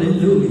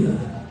 Hallelujah.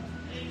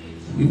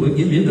 We will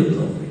give you the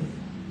glory.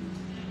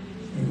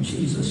 In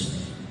Jesus'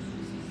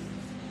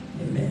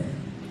 name. Amen.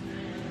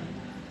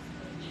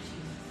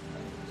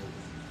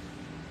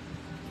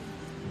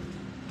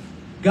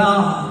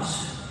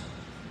 God's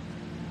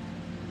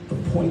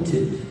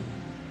appointed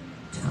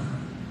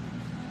time.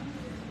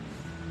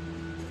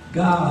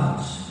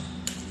 God's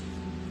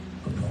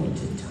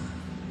appointed time.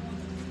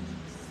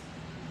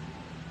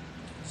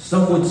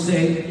 Some would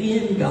say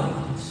in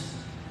God's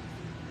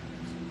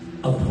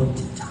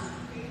appointed time.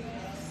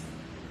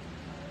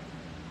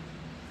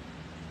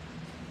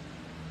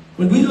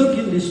 When we look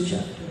in this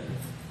chapter,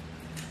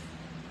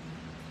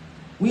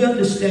 we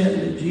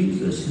understand that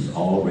Jesus has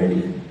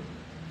already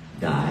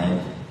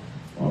died,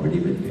 already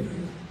been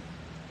buried,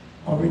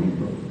 already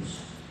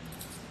rose,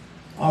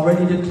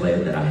 already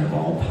declared that I have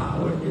all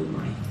power in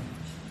my hands.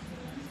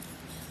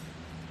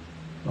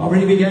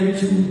 Already began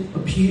to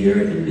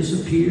appear and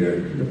disappear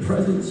in the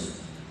presence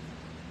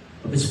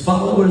of his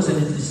followers and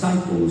his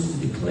disciples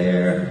to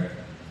declare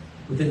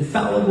with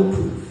infallible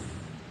proof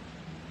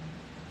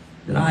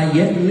that I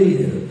yet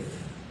live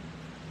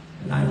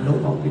and I am no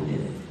longer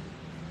dead.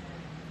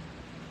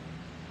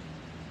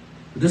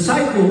 The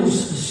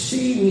disciples,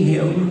 seeing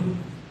him,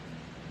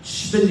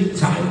 spending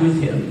time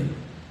with him,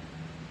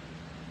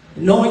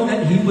 knowing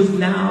that he was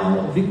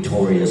now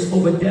victorious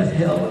over death,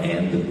 hell,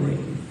 and the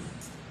grave,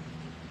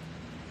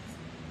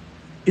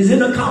 is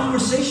in a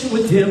conversation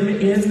with him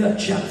in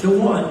chapter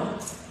 1.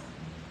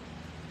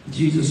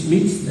 Jesus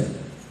meets them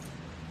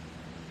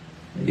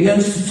and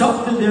begins to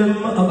talk to them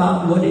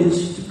about what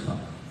is to come.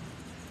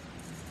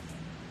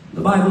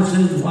 The Bible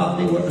says, while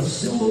they were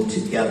assembled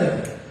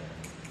together,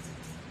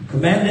 he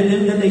commanded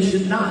them that they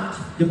should not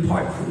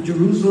depart from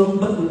Jerusalem,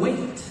 but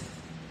wait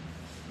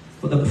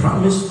for the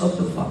promise of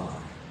the Father.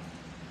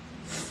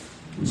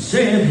 And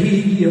saith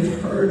he, ye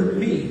have heard of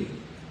me.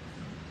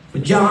 For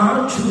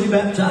John truly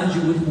baptized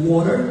you with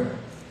water,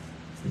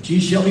 but ye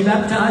shall be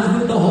baptized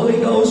with the Holy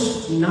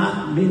Ghost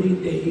not many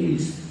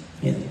days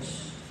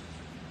hence.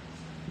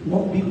 It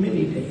won't be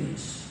many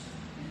days.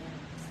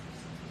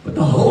 But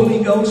the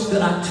Holy Ghost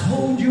that I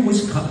told you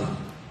was coming,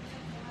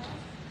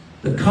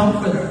 the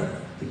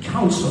Comforter, the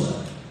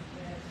Counselor,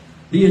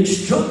 the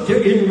Instructor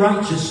in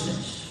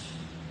righteousness,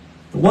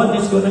 the one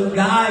that's going to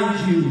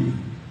guide you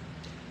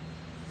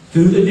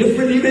through the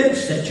different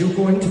events that you're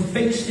going to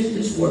face in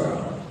this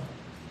world,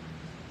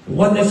 the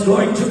one that's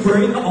going to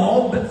bring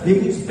all the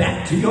things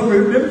back to your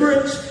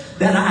remembrance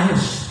that I have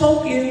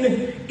spoken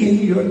in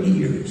your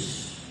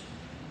ears,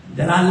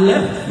 that I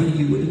left for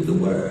you in the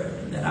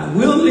Word, that I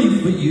will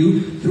leave for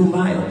you through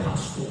my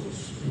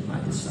apostles and my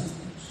disciples.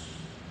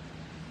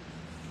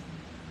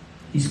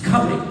 He's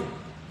coming,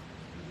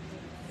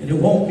 and it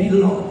won't be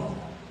long.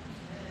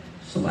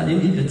 Somebody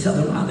need to tell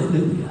him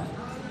hallelujah.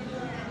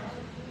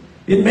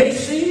 It may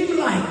seem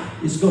like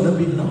it's going to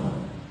be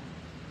long,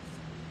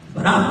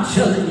 but I'm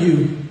telling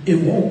you, it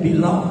won't be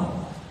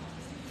long.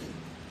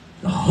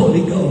 The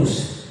Holy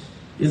Ghost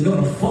is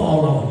going to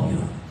fall on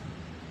you.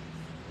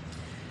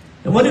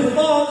 And when it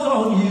falls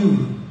on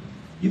you,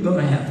 you're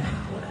going to have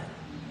power.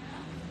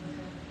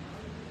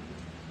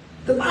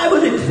 The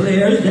Bible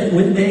declares that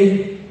when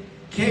they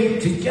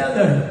came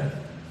together,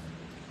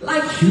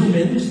 like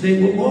humans,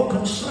 they were more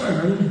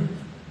concerned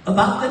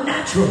about the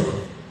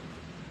natural.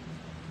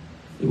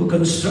 They were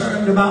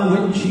concerned about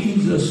when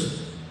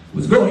Jesus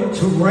was going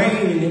to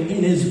reign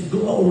in his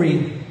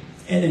glory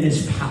and in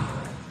his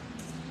power.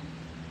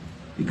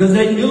 Because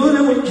they knew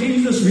that when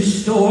Jesus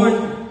restored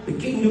the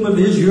kingdom of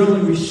Israel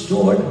and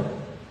restored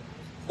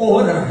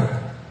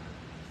order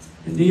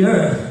in the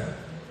earth,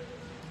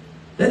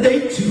 that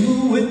they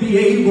too would be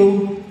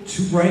able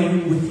to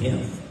reign with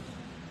him.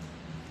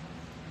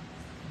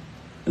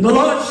 And the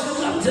Lord says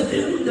unto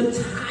them,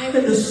 the time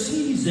and the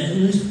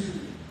seasons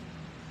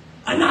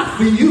are not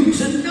for you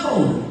to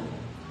know.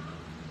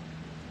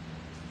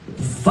 But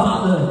the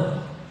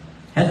Father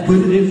had put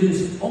it in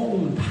his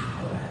own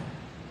power,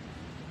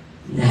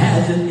 and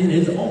has it in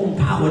his own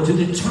power to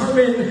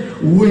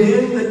determine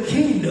when the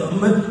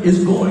kingdom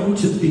is going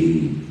to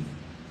be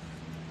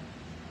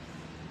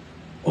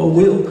or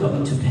will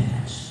come to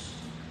pass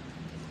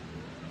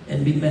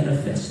and be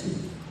manifested.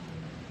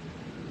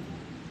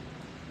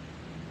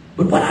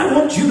 But what I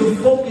want you to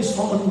focus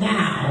on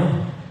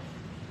now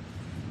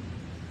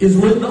is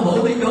when the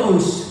Holy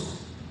Ghost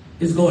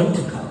is going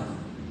to come.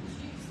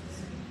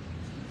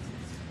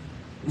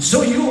 And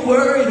so you're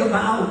worried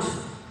about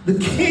the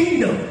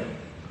kingdom,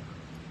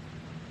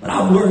 but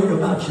I'm worried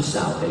about your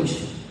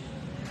salvation.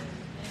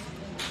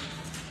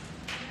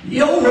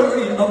 You're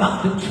worried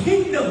about the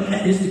kingdom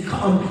that is to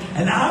come,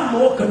 and I'm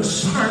more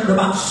concerned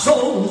about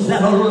souls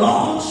that are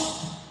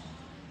lost,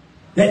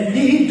 that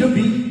need to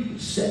be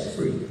set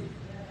free.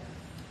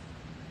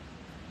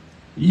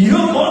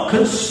 You're more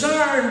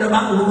concerned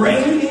about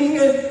reigning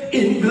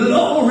in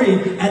glory,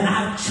 and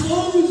I've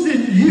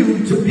chosen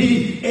you to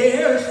be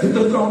heirs to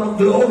the throne of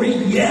glory,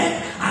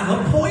 yet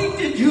I've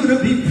appointed you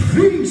to be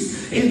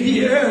priests in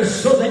the earth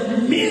so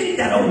that men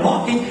that are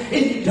walking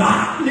in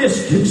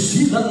darkness can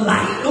see the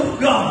light of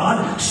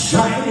God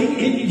shining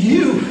in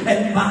you,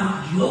 and and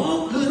by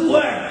your good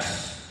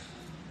works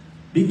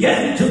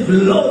began to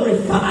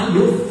glorify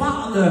your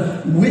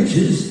Father which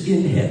is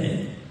in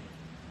heaven.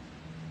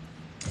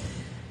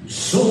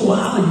 So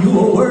while you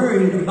are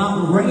worried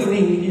about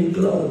reigning in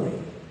glory,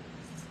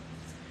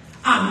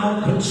 I'm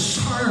more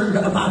concerned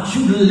about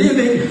you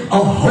living a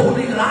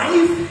holy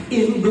life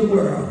in the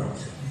world.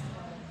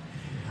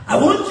 I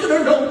want you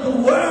to know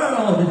the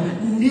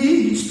world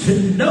needs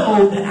to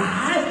know that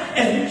I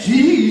am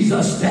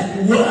Jesus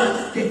that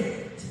was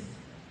dead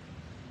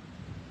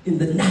in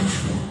the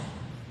natural.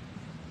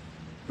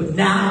 But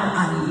now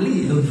I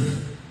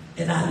live,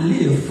 and I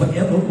live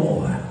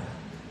forevermore.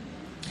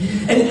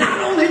 And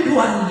not only do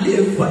I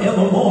live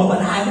forevermore,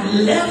 but I've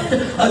left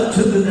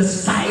unto the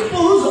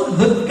disciples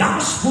the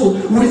gospel,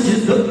 which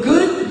is the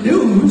good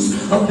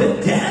news of the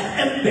death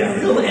and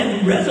burial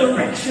and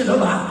resurrection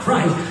of our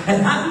Christ.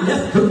 And I've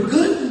left the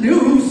good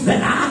news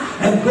that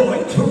I am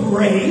going to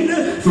reign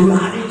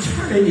throughout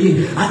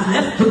eternity. I've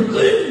left the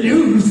good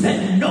news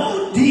that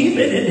no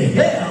demon in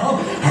hell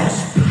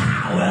has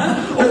power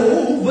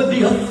over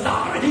the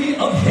authority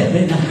of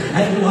heaven.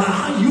 And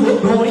while you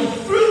are going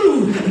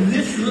through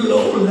this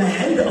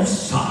lowland of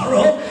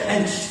sorrow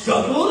and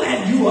struggle,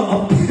 and you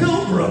are a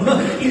pilgrim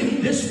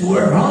in this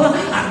world,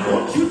 I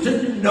want you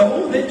to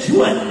know that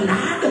you are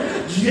not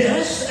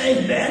just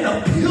a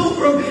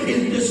pilgrim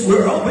in this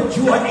world, but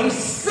you are a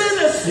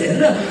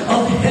citizen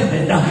of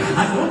heaven.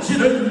 I want you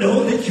to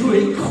know that you're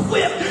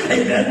equipped,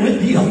 amen,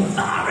 with the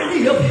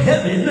authority of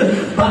heaven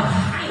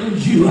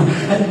behind you.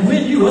 And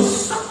when you are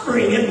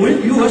suffering, and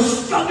when you are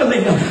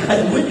struggling,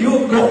 and when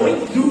you're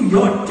going through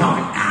your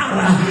dark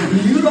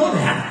hour, you don't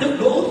have to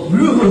go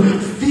through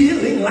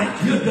feeling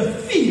like you're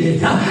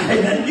defeated.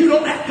 And you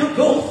don't have to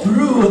go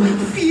through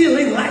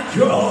feeling like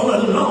you're all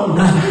alone.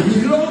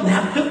 You don't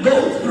have to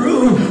go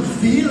through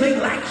feeling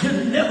like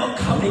you're never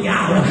coming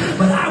out.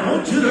 But I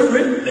want you to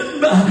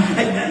remember,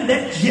 amen,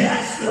 that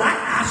just like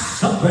I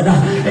suffered,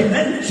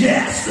 amen,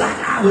 just like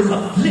I was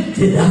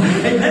afflicted,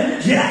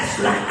 amen, just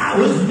like I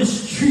was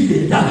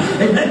mistreated,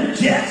 amen,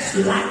 just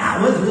like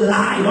I was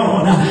lied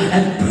on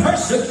and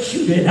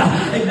persecuted,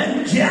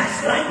 amen,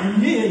 just like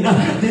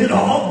men did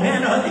all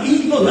manner of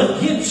evil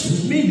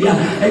against me,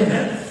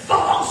 amen,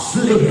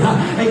 falsely,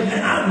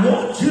 amen. I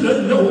want you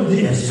to know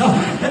this,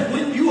 that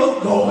when you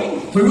are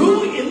going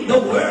through in the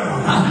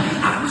world,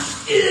 I'm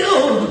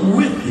still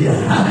with you,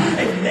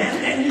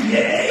 amen. And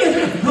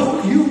yea,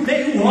 though you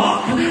may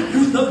walk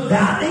through the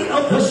valley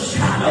of the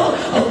shadow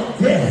of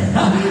death,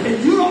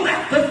 and you don't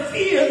have to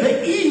fear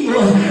the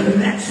evil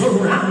that's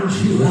around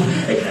you,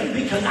 amen,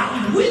 because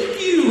I'm with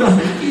you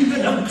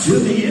even up to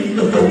the end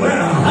of the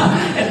world.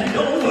 And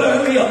don't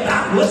worry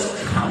about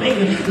what's coming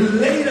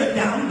later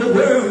down the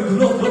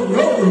road,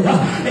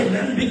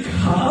 amen,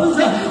 because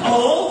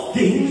all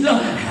things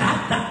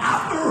have to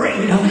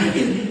operate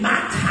in my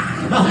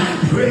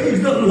time.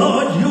 Praise the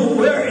Lord. You're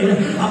worried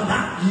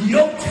about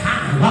your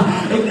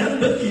time, amen,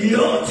 but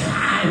your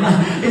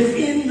time is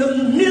in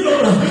the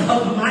middle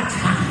of my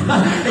time,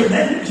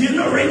 amen.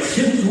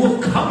 Generations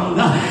will come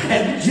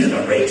and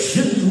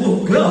generations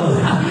will go,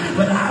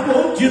 but I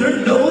want you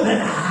to know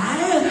that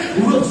I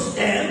will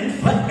stand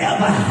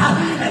forever.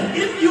 And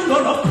if you're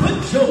going to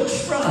put your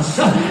trust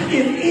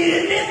in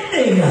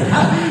anything,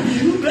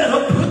 you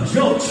better put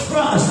your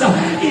trust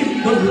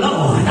in the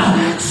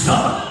Lord.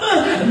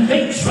 Some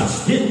may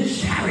trust in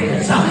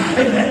chariots,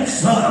 and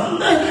some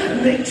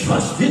may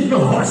trust in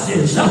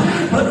horses,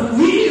 but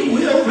we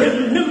will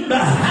remember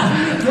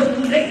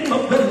the name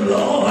of the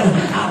Lord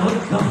our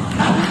God.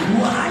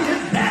 Why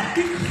is that?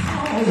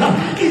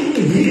 Because in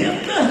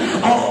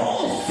Him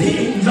all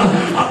things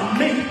are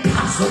made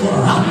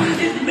possible.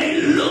 It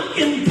may look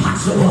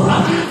impossible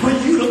for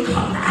you to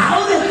come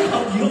out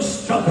of your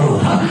struggle,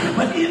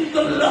 but in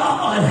the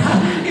Lord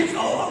it's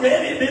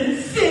already been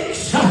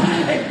fixed,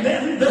 and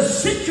then the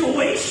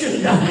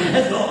situation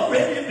has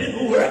already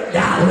been worked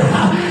out,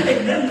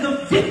 and then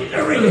the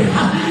victory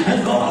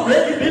has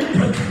already been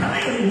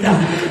proclaimed.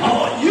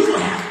 All you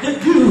have to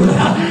do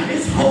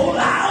is hold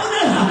out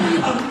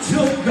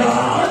until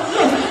God's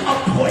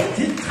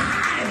appointed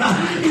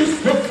time is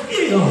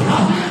fulfilled.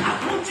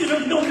 I want you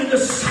to know the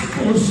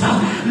disciples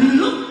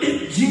looked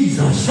at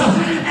Jesus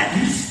as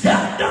He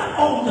stepped up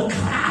on the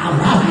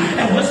cloud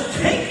and was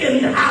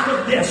taken out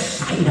of their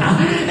sight,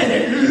 and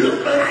it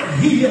looked like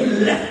He had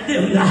left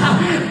them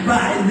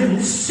by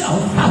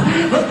themselves.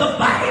 But the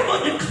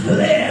Bible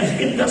declares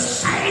in the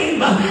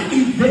same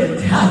event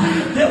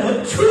there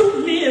were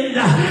two men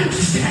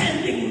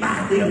standing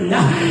by them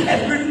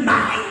and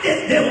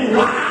reminded them,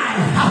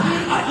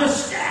 why are you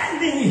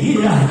standing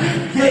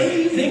here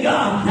gazing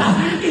up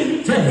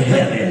into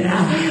heaven?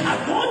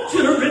 I want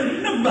you to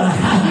remember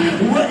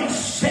what He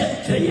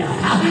said to you.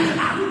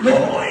 I'm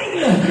going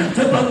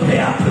to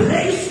prepare a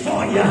place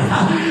for you,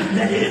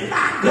 that if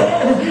I go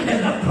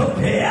and I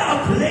prepare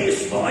a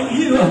place for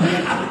you,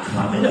 I'm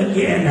coming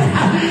again.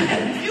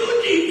 And you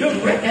need to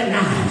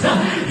recognize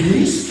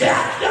He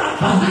stepped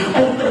up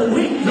on the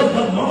wings of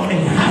the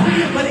morning,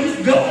 but He's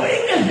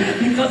going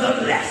because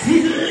unless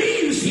He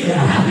leaves here,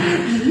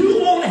 you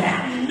won't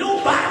have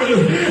nobody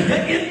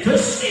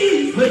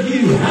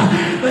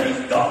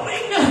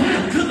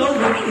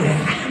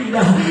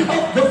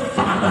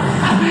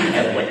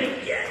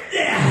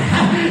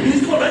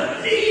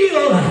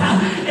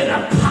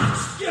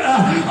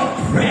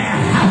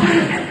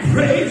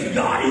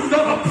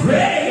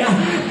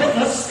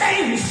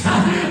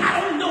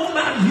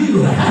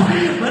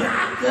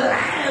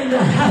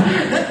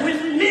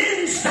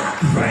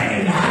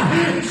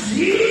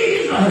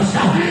Jesus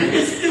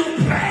is still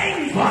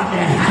praying for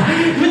me.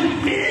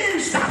 When men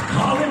stop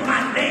calling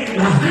my name,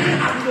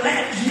 I'm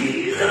glad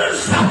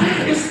Jesus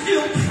is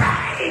still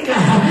praying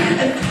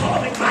and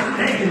calling my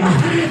name.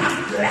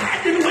 I'm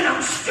glad that when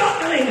I'm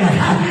struggling,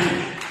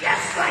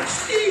 just like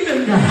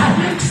Stephen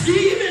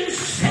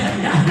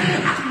said,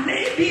 I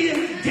may be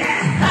in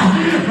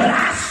death, but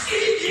I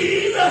see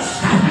Jesus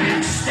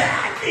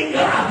standing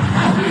up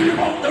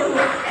on the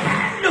right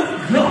hand of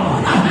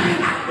God.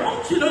 I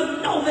want you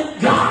to know that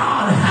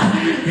God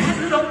has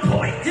an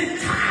appointed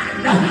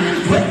time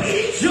for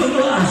each of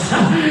us.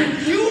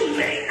 You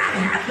may not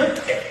have the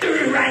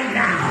victory right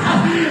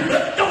now,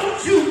 but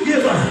don't you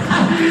give up,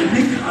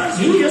 because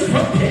He is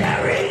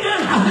preparing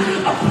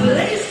a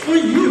place for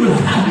you.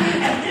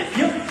 And if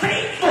you're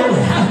faithful,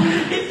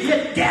 if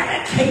you're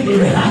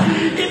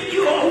dedicated, if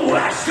you're a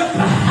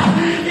worshiper,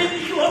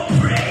 if you're a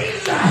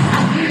praiser,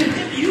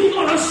 if you're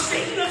going to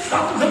sing the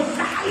songs of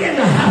Zion,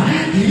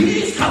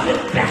 He's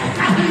coming back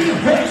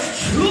for His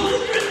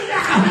children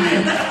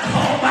that are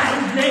called by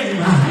His name.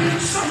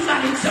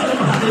 Somebody tell Him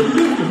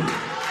hallelujah.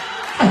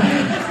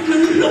 If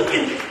you're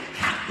looking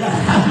at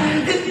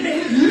it may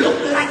look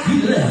like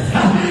He left,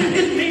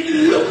 it may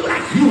look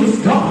like He was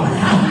gone,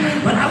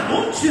 but I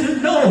want you to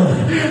know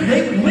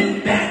they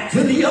went back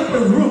to the upper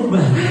room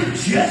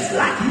just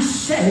like He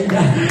said.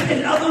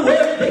 In other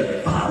words,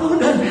 they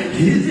followed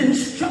His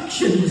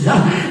instructions.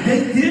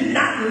 They did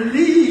not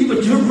leave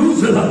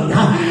Jerusalem,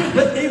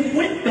 but they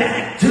went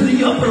back to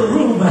the upper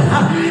room.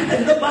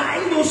 And the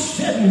Bible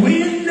said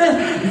when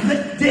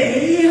the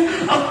day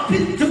of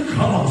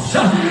Pentecost,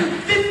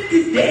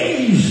 50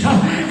 days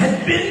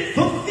had been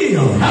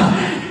fulfilled,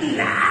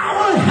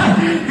 now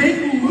they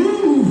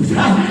moved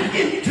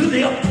into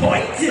the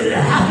appointed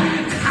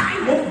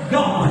time of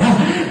God.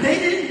 They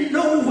didn't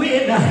know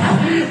when,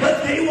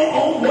 but they were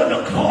on one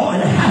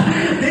accord.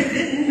 They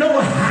didn't know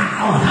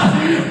how,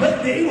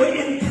 but they were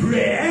in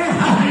prayer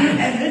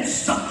and in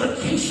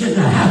supplication.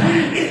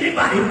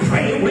 Anybody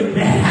pray with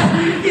me?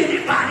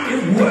 Anybody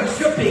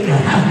worshiping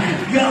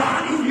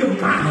God in your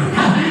mind?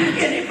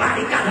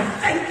 Anybody gotta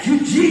thank you,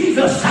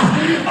 Jesus,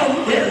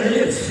 on their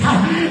lips?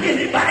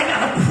 Anybody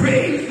gotta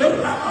praise the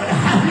Lord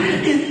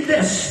in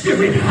their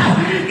spirit?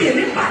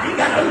 Anybody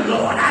got a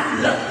Lord,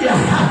 I love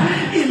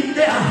you in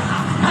their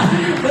heart?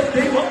 But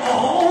they were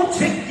all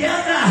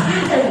together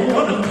on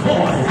one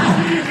accord.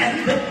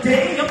 And the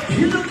day of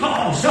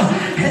Pentecost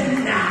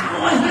had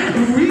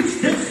now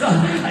reached its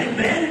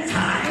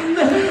time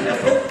of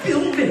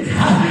fulfillment.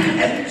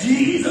 And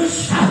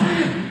Jesus,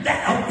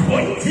 that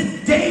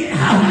appointed day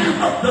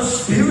of the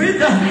Spirit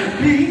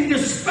being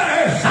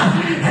dispersed,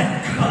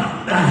 had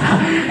come,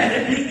 and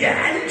it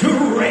began to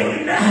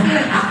rain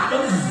out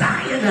of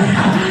Zion.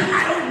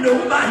 I don't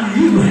know about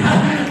you,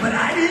 but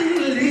I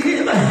didn't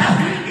live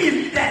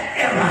in that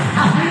era,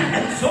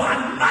 and so I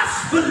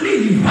must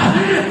believe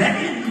that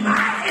in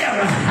my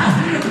era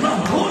the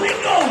Holy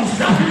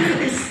Ghost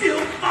is still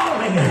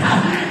falling,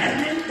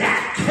 and in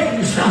that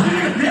case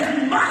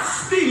there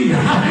must be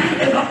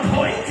an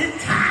appointed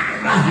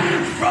time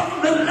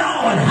from the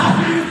Lord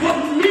for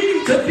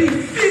me to be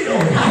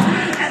filled,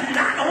 and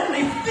not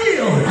only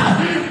filled,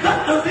 but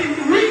to be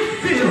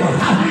refilled.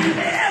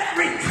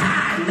 Every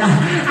time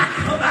I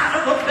come out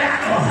of a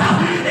battle,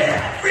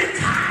 every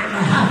time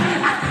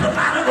I come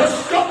out of a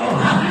struggle,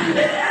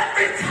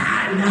 every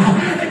time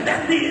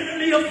that the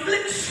enemy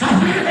afflicts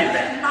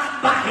my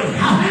body,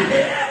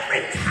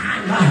 every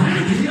time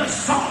He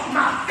assaults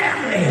my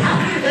family,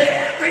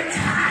 every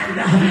time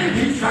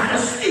He tries to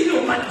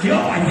steal my joy,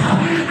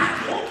 I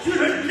want you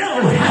to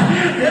know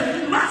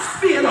there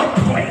must be an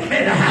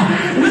appointment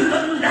with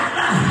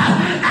another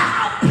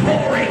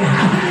outpouring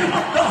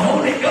of the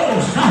Holy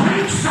Ghost.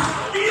 Some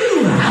of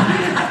you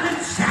have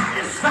been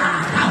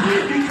satisfied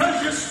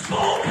because you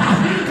spoke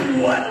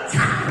one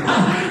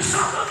time.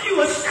 Some of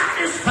you are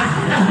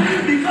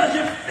satisfied because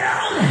you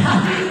felt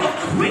a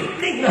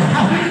quickening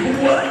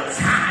one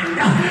time.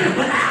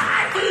 But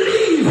I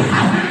believe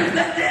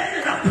that there's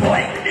an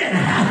appointment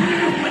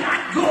when I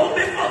go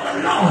before the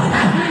Lord.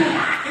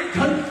 I can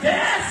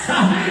confess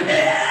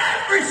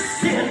every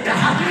sin. I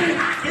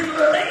can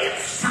lay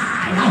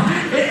aside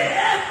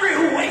every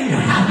weight. I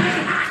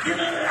can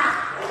allow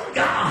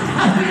God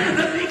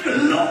to be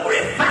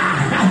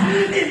glorified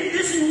in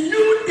this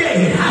new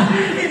day,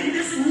 in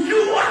this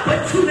new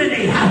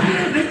opportunity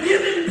to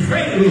give Him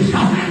praise.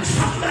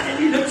 Somebody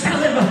need to tell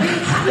Him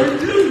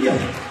hallelujah.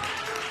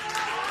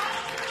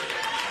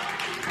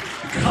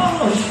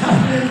 Because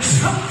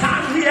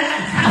sometimes we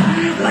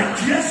act like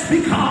just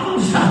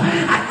because I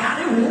got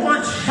it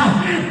once,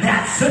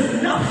 that's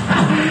enough.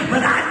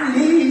 But I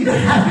need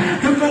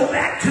to go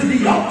back to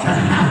the altar.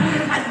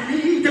 I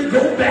need to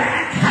go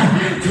back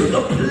to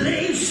the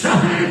place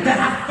that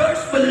I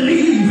first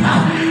believed.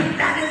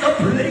 That is a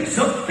place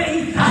of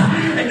faith.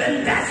 And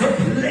then that's a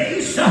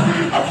place of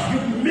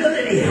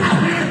humility.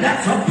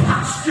 That's a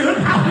posture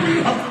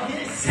of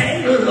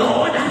saying,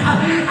 Lord, I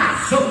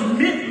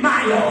submit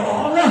my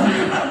all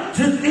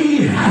unto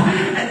Thee.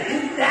 And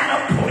in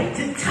that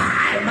appointed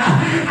time,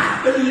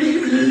 I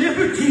believe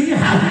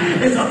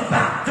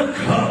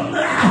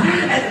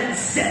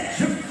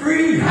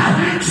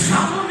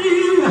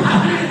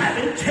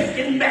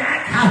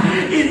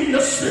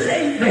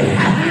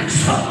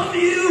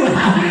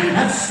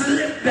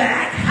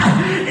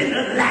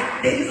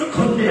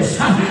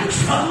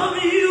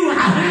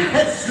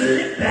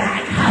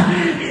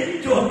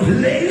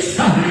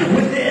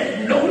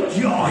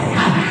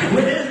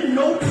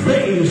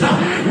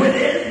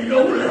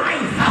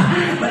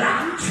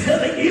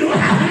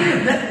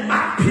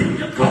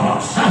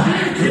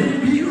cross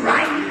can be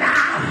right now.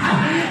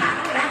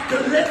 I don't have to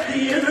let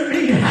the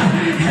enemy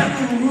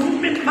have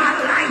room in my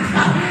life.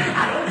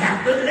 I don't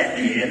have to let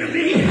the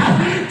enemy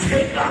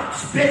take up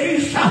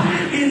space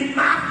in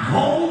my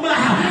home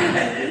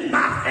and in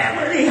my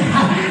family. I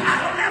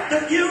don't have to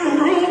give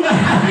room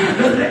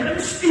to let them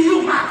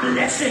steal my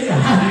blessing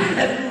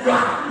and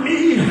rob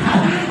me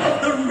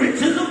of the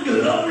riches of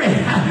glory,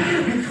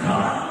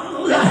 because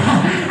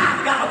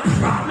I've got a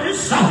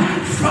promise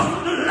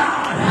from the Lord.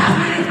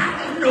 I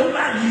don't know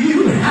about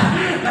you,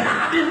 but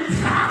I've been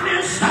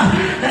promised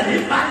that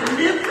if I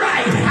live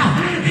right,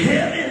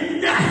 heaven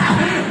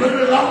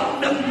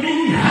belongs to me.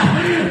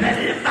 That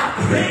if I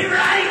pray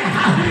right,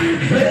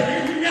 heaven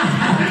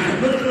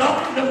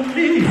belongs to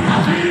me.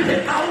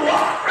 If I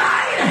walk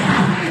right,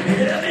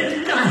 heaven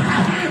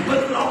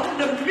belongs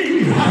to me.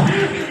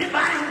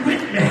 Anybody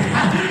with me?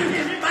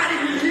 Anybody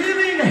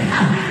living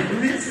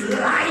this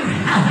life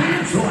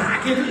so I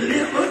can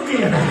live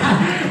again?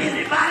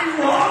 Anybody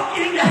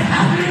walking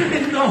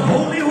in the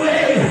holy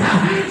way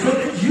so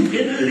that you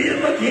can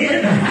live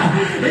again?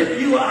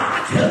 If you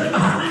are, tell them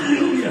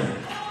hallelujah.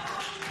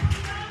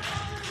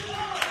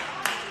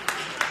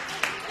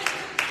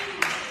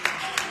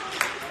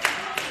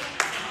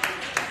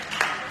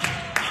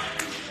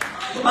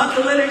 I'm about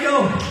to let it go,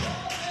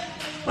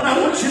 but I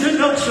want you to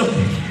know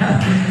something,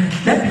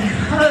 that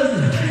because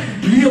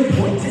the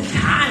appointed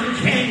time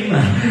came,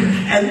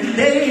 and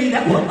they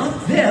that were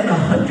up there, the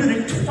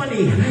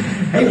 120,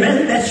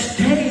 amen, that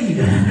stayed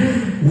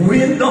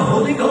when the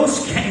Holy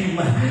Ghost came,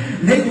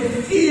 they were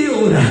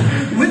filled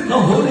with the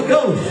Holy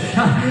Ghost,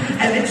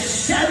 and it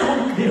sat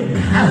on them.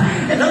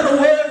 In other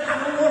words,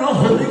 I don't want a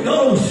Holy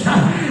Ghost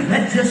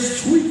that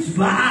just sweeps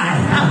by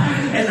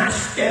and I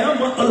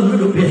stammer a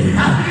little bit.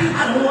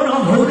 I don't want a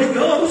Holy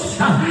Ghost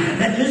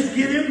that just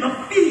get in my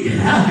feet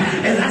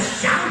and I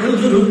shout a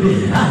little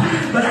bit.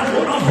 But I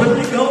want a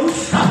Holy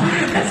Ghost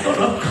that's going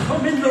to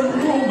come in the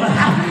room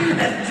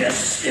and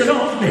just sit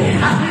on me.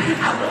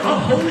 I want a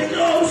Holy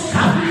Ghost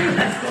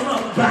that's going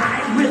to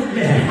abide with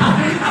me.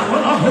 I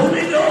want a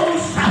Holy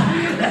Ghost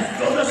that's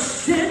going to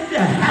sit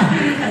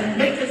and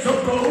make its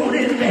abode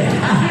in me.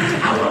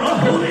 I want a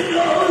Holy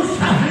Ghost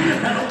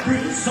that'll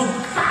bring some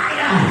fire.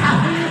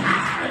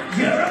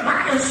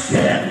 Jeremiah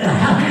said,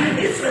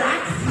 it's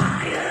like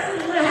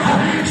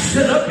fire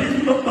set up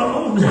in my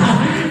bones.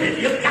 If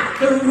you got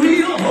the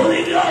real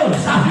Holy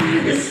Ghost,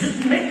 it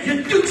should make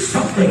you do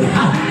something.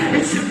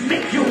 It should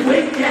make you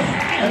wave your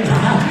hands.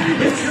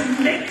 It should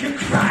make you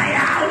cry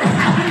out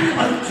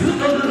unto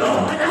the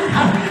Lord.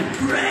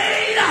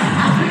 Great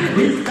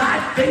is thy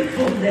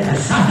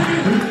faithfulness,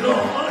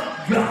 Lord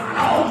God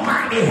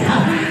Almighty.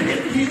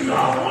 If he's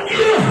on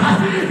you,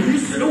 you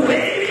should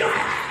wave your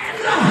hands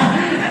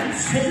and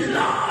say,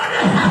 Lord,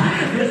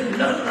 there's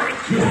none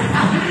like you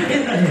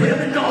in the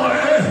heaven or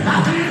earth.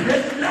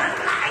 There's none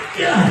like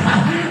you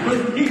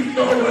beneath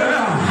the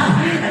world.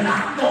 And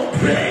I'm going to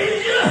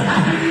praise you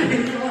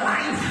in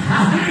life,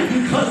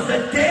 because the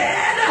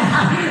dead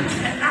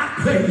cannot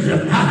praise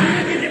him.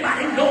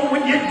 Anybody know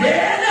when you're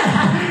dead,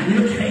 you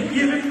can't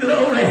give him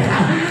glory?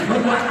 But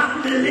while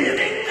I'm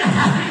living,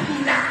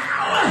 now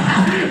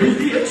is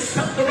the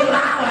acceptable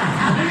hour.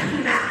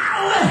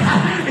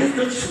 Now is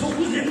the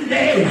chosen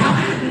day.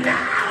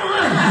 Now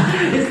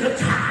is the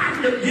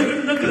time to give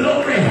him the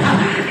glory.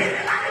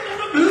 Anybody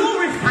gonna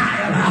glorify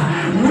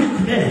him with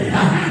me?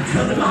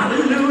 Tell them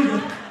hallelujah.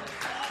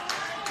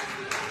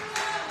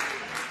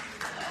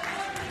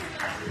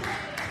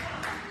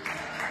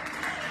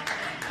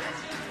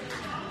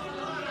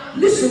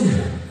 Listen,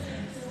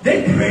 they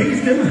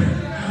praised him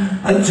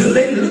until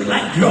they looked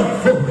like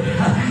drunk folk,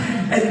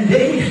 and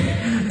they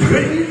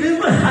praised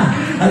him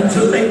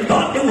until they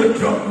thought they were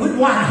drunk with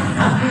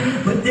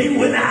wine. But they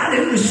went out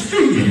in the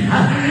street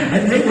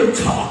and they were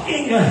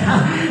talking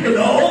in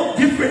all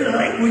different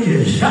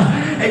languages.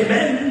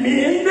 Amen.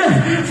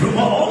 Men from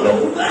all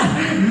over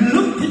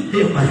looked at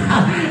them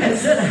and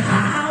said,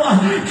 how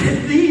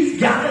can these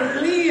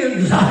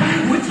Galileans,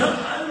 which are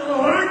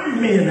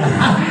unlearned men,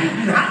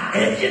 not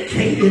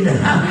educated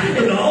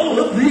in all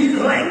of these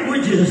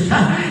languages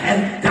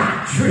and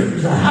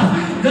doctrines,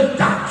 the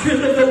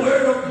doctrine of the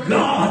Word of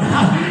God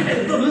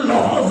and the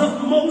laws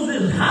of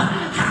Moses,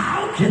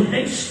 how can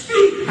they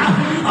speak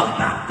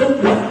about the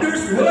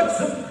wondrous works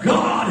of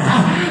God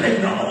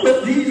in all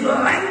of these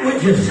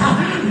languages?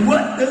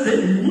 What does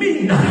it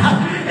mean?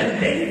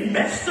 And they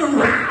messed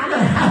around,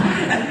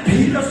 and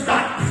Peter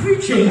started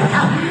preaching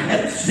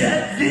and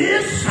said,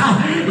 this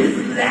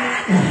is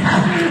that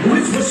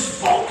which was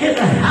spoken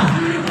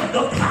of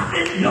the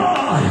prophet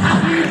Lord,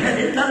 and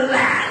in the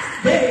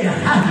last day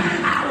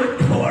I would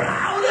pour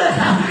out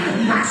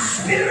my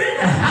spirit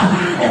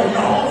on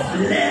all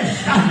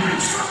flesh.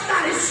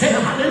 Somebody say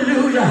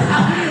hallelujah.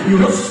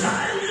 Your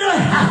sons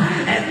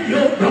and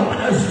your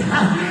daughters,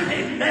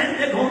 amen,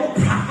 they're going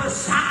to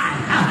prophesy.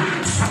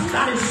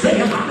 Somebody say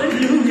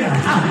hallelujah.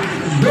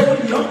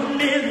 Your young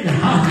men,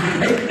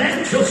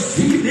 amen, shall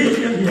see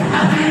visions,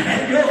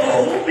 and your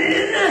old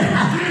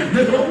men,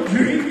 they're going to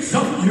dream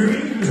some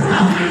dreams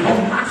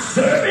on my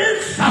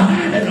servants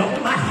and on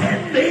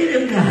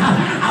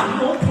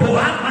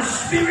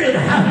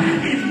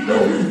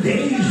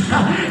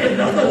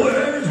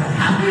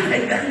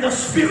the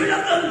Spirit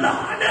of the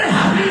Lord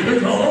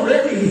is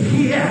already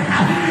here.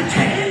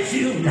 Can't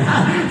you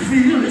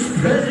feel His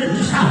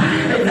presence?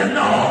 And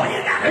all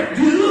you gotta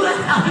do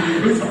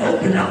is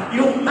open up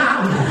your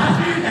mouth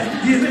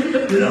and give Him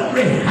the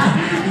glory.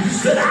 He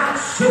said, I'll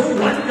show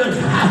wonders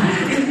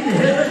in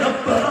heaven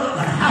above.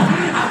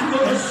 I'm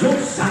gonna show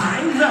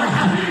signs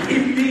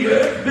in the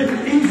earth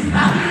beneath.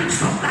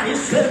 Somebody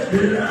said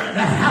blood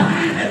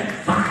and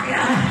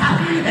fire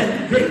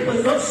and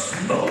vapors of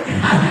smoke.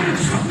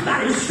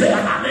 Somebody said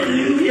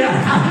hallelujah.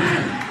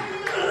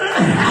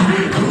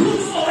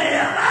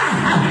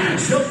 Whosoever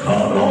shall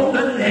call on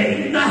the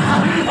name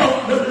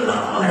of the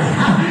Lord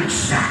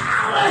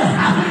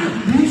shall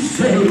be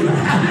saved.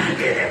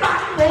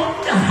 Anybody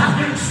want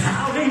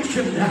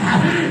salvation?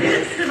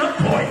 It's an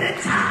appointed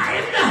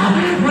time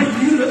for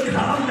you to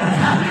come.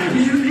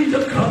 You need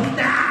to come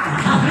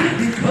now,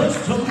 because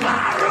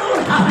tomorrow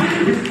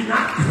is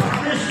not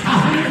promised.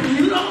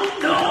 You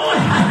don't know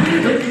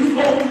if you're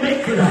going to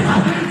make it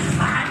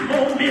 5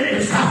 more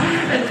minutes.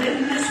 And in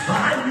this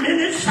 5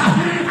 minutes, I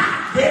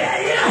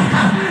dare you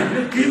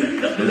to give Him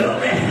the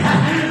glory. I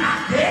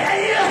dare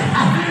you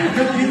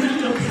to give Him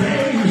the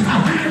praise. I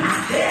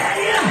dare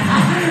you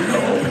to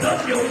open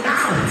up your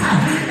mouth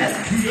and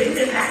create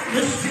an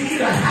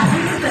atmosphere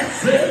that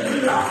says,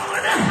 Lord,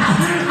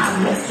 I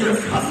want you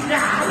to come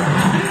down.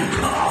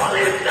 Call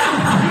Him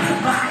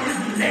by His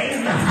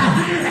name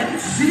and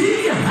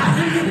see.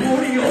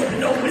 Won't He open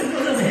the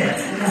windows of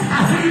heaven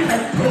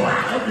and pour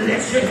out a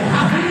blessing?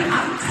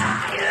 I'm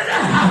tired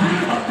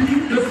of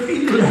being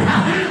defeated.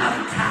 I'm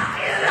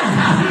tired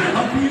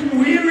of being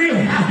weary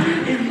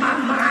in my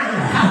mind.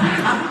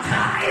 I'm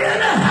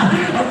tired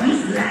of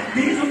this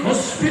lackadaisical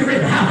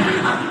spirit.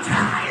 I'm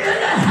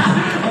tired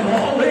of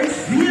always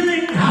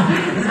feeling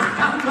like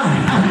I'm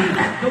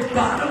at the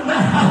bottom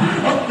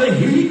of the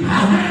heap.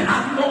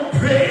 I'm going to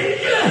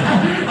praise you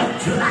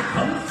until I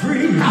come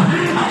free. I'm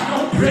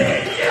going to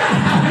praise you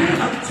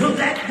until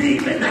that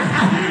demon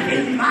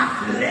in my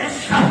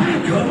flesh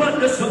come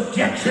under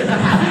subjection.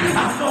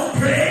 I'm going to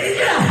praise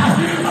you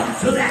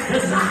until that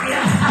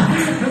desire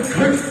to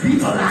curse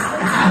people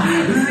out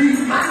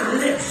leave my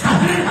lips.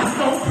 I'm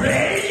going to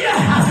praise you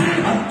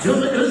until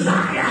the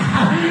desire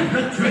to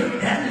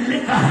drink that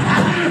liquor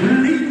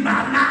leave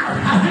my mouth.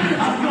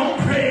 I'm going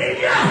to praise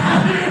you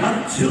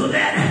until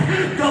that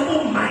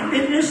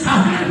double-mindedness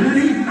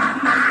leave my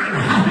mind.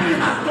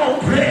 I'm going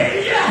to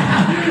praise you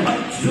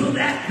until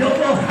that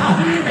double,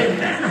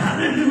 amen,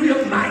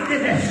 hallelujah,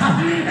 mindedness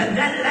and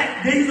that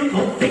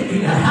lackadaisical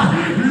thinking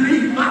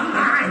leave my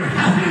mind.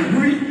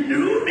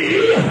 Renew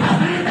me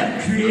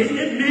and create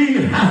in me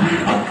a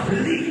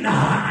clean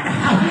heart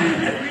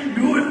and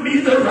renew in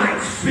me the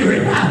right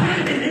spirit.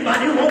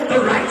 Anybody want the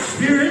right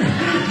spirit?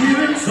 Give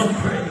Him some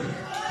praise.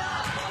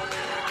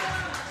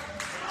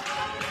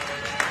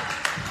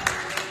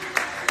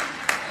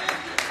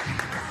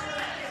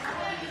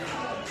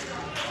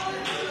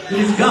 It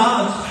is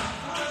God's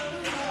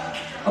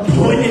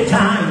appointed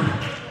time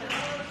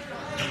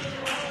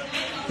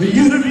for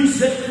you to be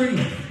set free.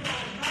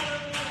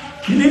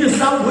 You need to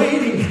stop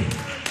waiting,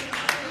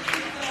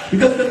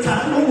 because the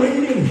time of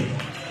waiting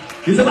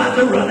is about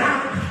to run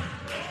out.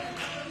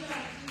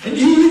 And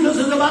Jesus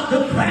is about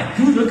to crack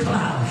through the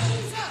clouds.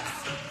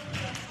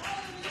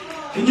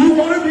 And you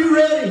want to be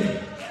ready.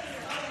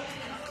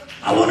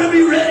 I want to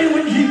be ready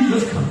when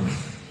Jesus comes.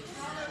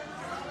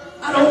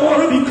 I don't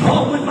want to be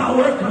caught with my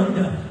work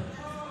undone.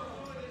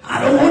 I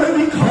don't want to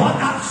be caught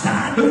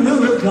outside the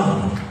will of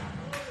God.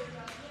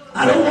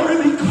 I don't want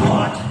to be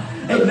caught,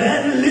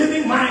 amen,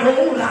 living my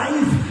own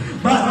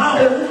life by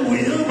my own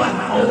will, by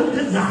my own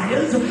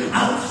desires,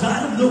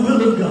 outside of the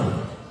will of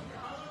God.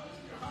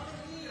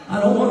 I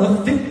don't want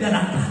to think that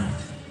I got it.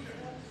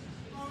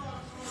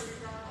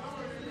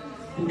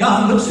 And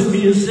God looks at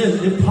me and says,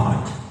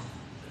 depart.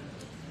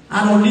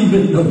 I don't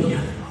even know you.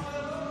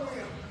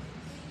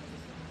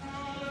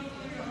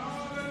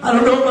 I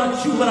don't know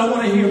about you, but I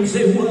want to hear Him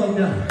say, well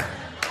done.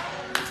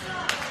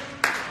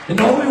 And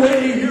the only way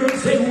to hear Him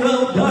say,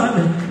 well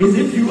done, is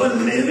if you are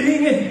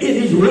living in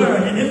His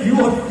Word, and if you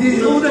are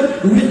filled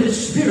with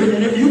His Spirit,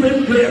 and if you've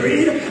been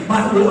buried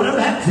by water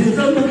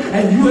baptism,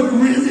 and you have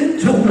risen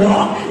to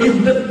walk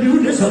in the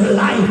newness of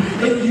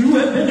life, if you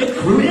have been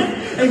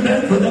equipped,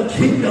 amen, for the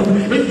kingdom,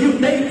 if you've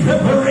made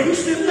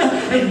preparation,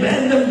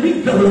 amen, to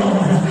meet the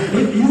Lord,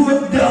 if you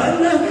have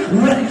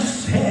done what He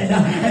said,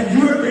 and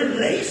your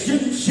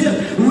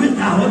relationship with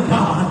our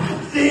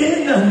God,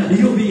 then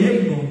you'll be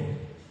able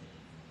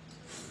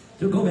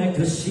to go back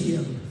to see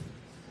Him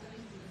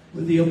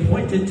when the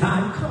appointed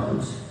time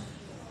comes.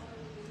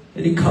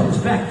 And He comes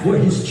back for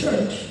His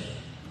church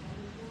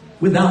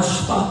without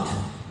spot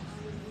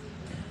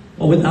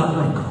or without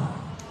wrinkle.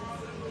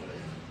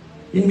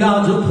 In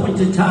God's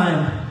appointed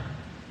time,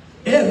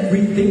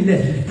 everything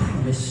that He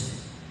promised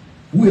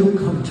will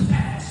come to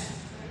pass.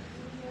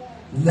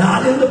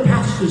 Not in the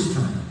pastor's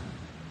time,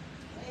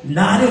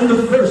 not in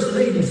the first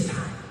lady's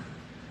time,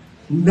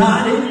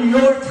 not in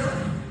your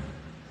time,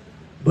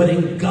 but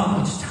in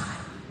God's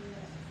time.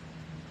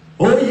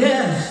 Oh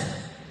yes,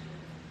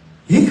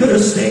 He could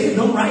have saved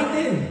them right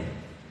then.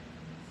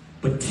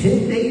 But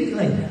 10 days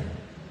later,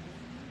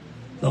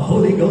 the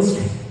Holy Ghost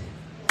came.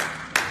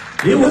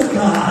 It was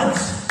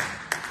God's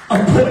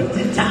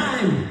appointed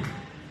time.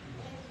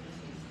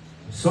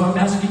 So I'm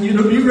asking you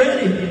to be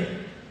ready,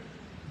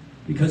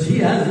 because he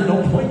has an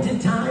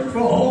appointed time for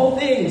all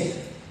things.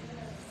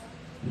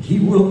 He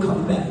will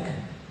come back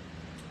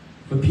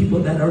for people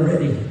that are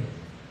ready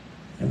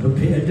and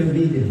prepared to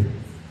meet him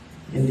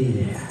in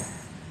the air.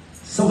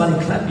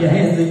 Somebody clap your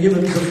hands and give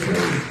him some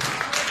praise.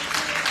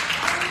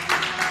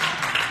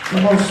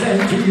 Come on,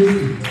 stand to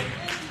you.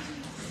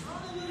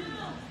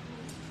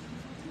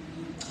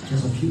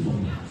 Just a few more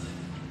minutes.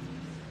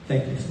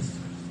 Thank you, sister.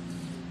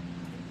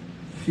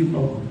 A few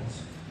more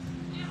minutes.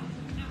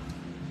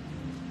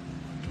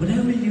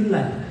 Whatever you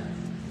lack,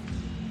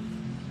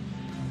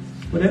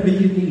 whatever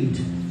you need,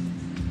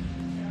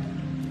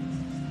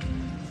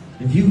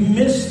 if you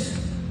missed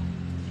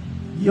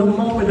your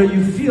moment, or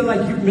you feel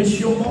like you missed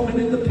your moment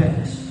in the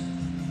past,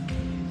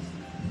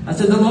 I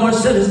said, the Lord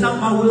said, it's not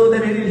my will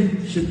that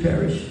any should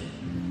perish,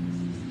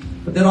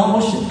 but that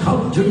all should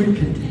come to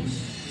repentance.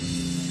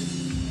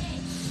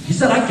 He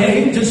said, I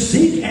came to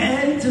seek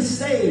and to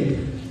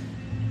save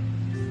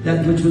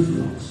that which was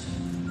lost.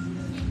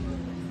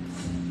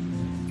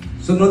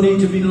 So no need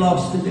to be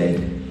lost today.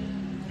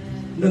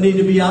 No need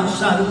to be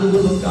outside of the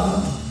will of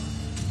God.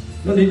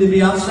 No need to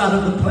be outside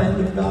of the plan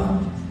of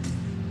God.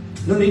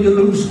 No need to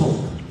lose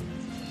hope.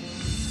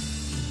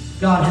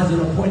 God has an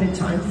appointed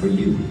time for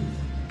you,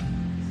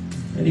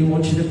 and he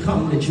wants you to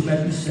come that you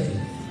may be saved.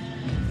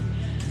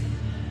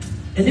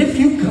 And if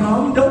you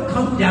come, don't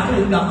come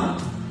doubting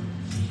God.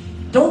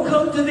 Don't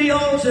come to the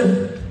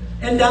altar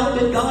and doubt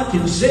that God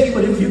can save.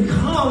 But if you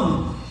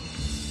come,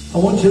 I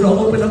want you to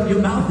open up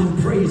your mouth and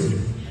praise him.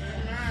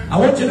 I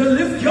want you to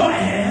lift your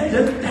hand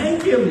and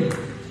thank him,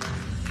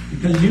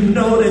 because you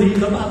know that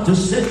he's about to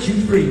set you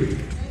free.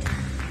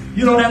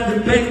 You don't have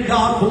to thank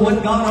God for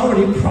what God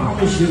already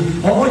promised you.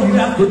 All you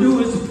have to do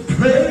is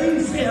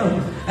praise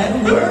him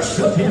and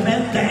worship him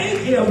and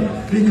thank him,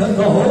 because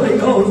the Holy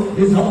Ghost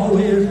is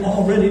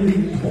already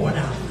being poured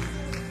out.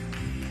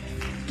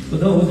 For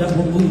those that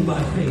will move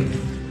by faith,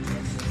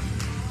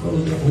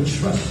 those that will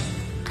trust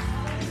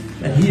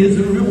that he is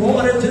a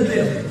rewarder to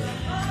them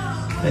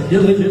that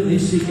diligently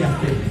seek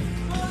after him.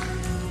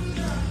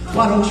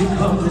 Why don't you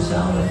come this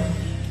hour?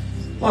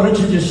 Why don't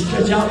you just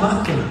stretch out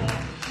by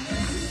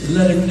faith and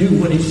let him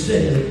do what he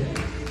said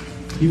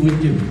he would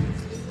do?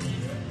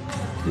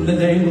 In the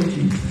name of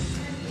Jesus.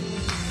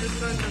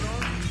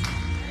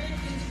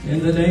 In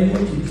the name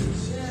of Jesus.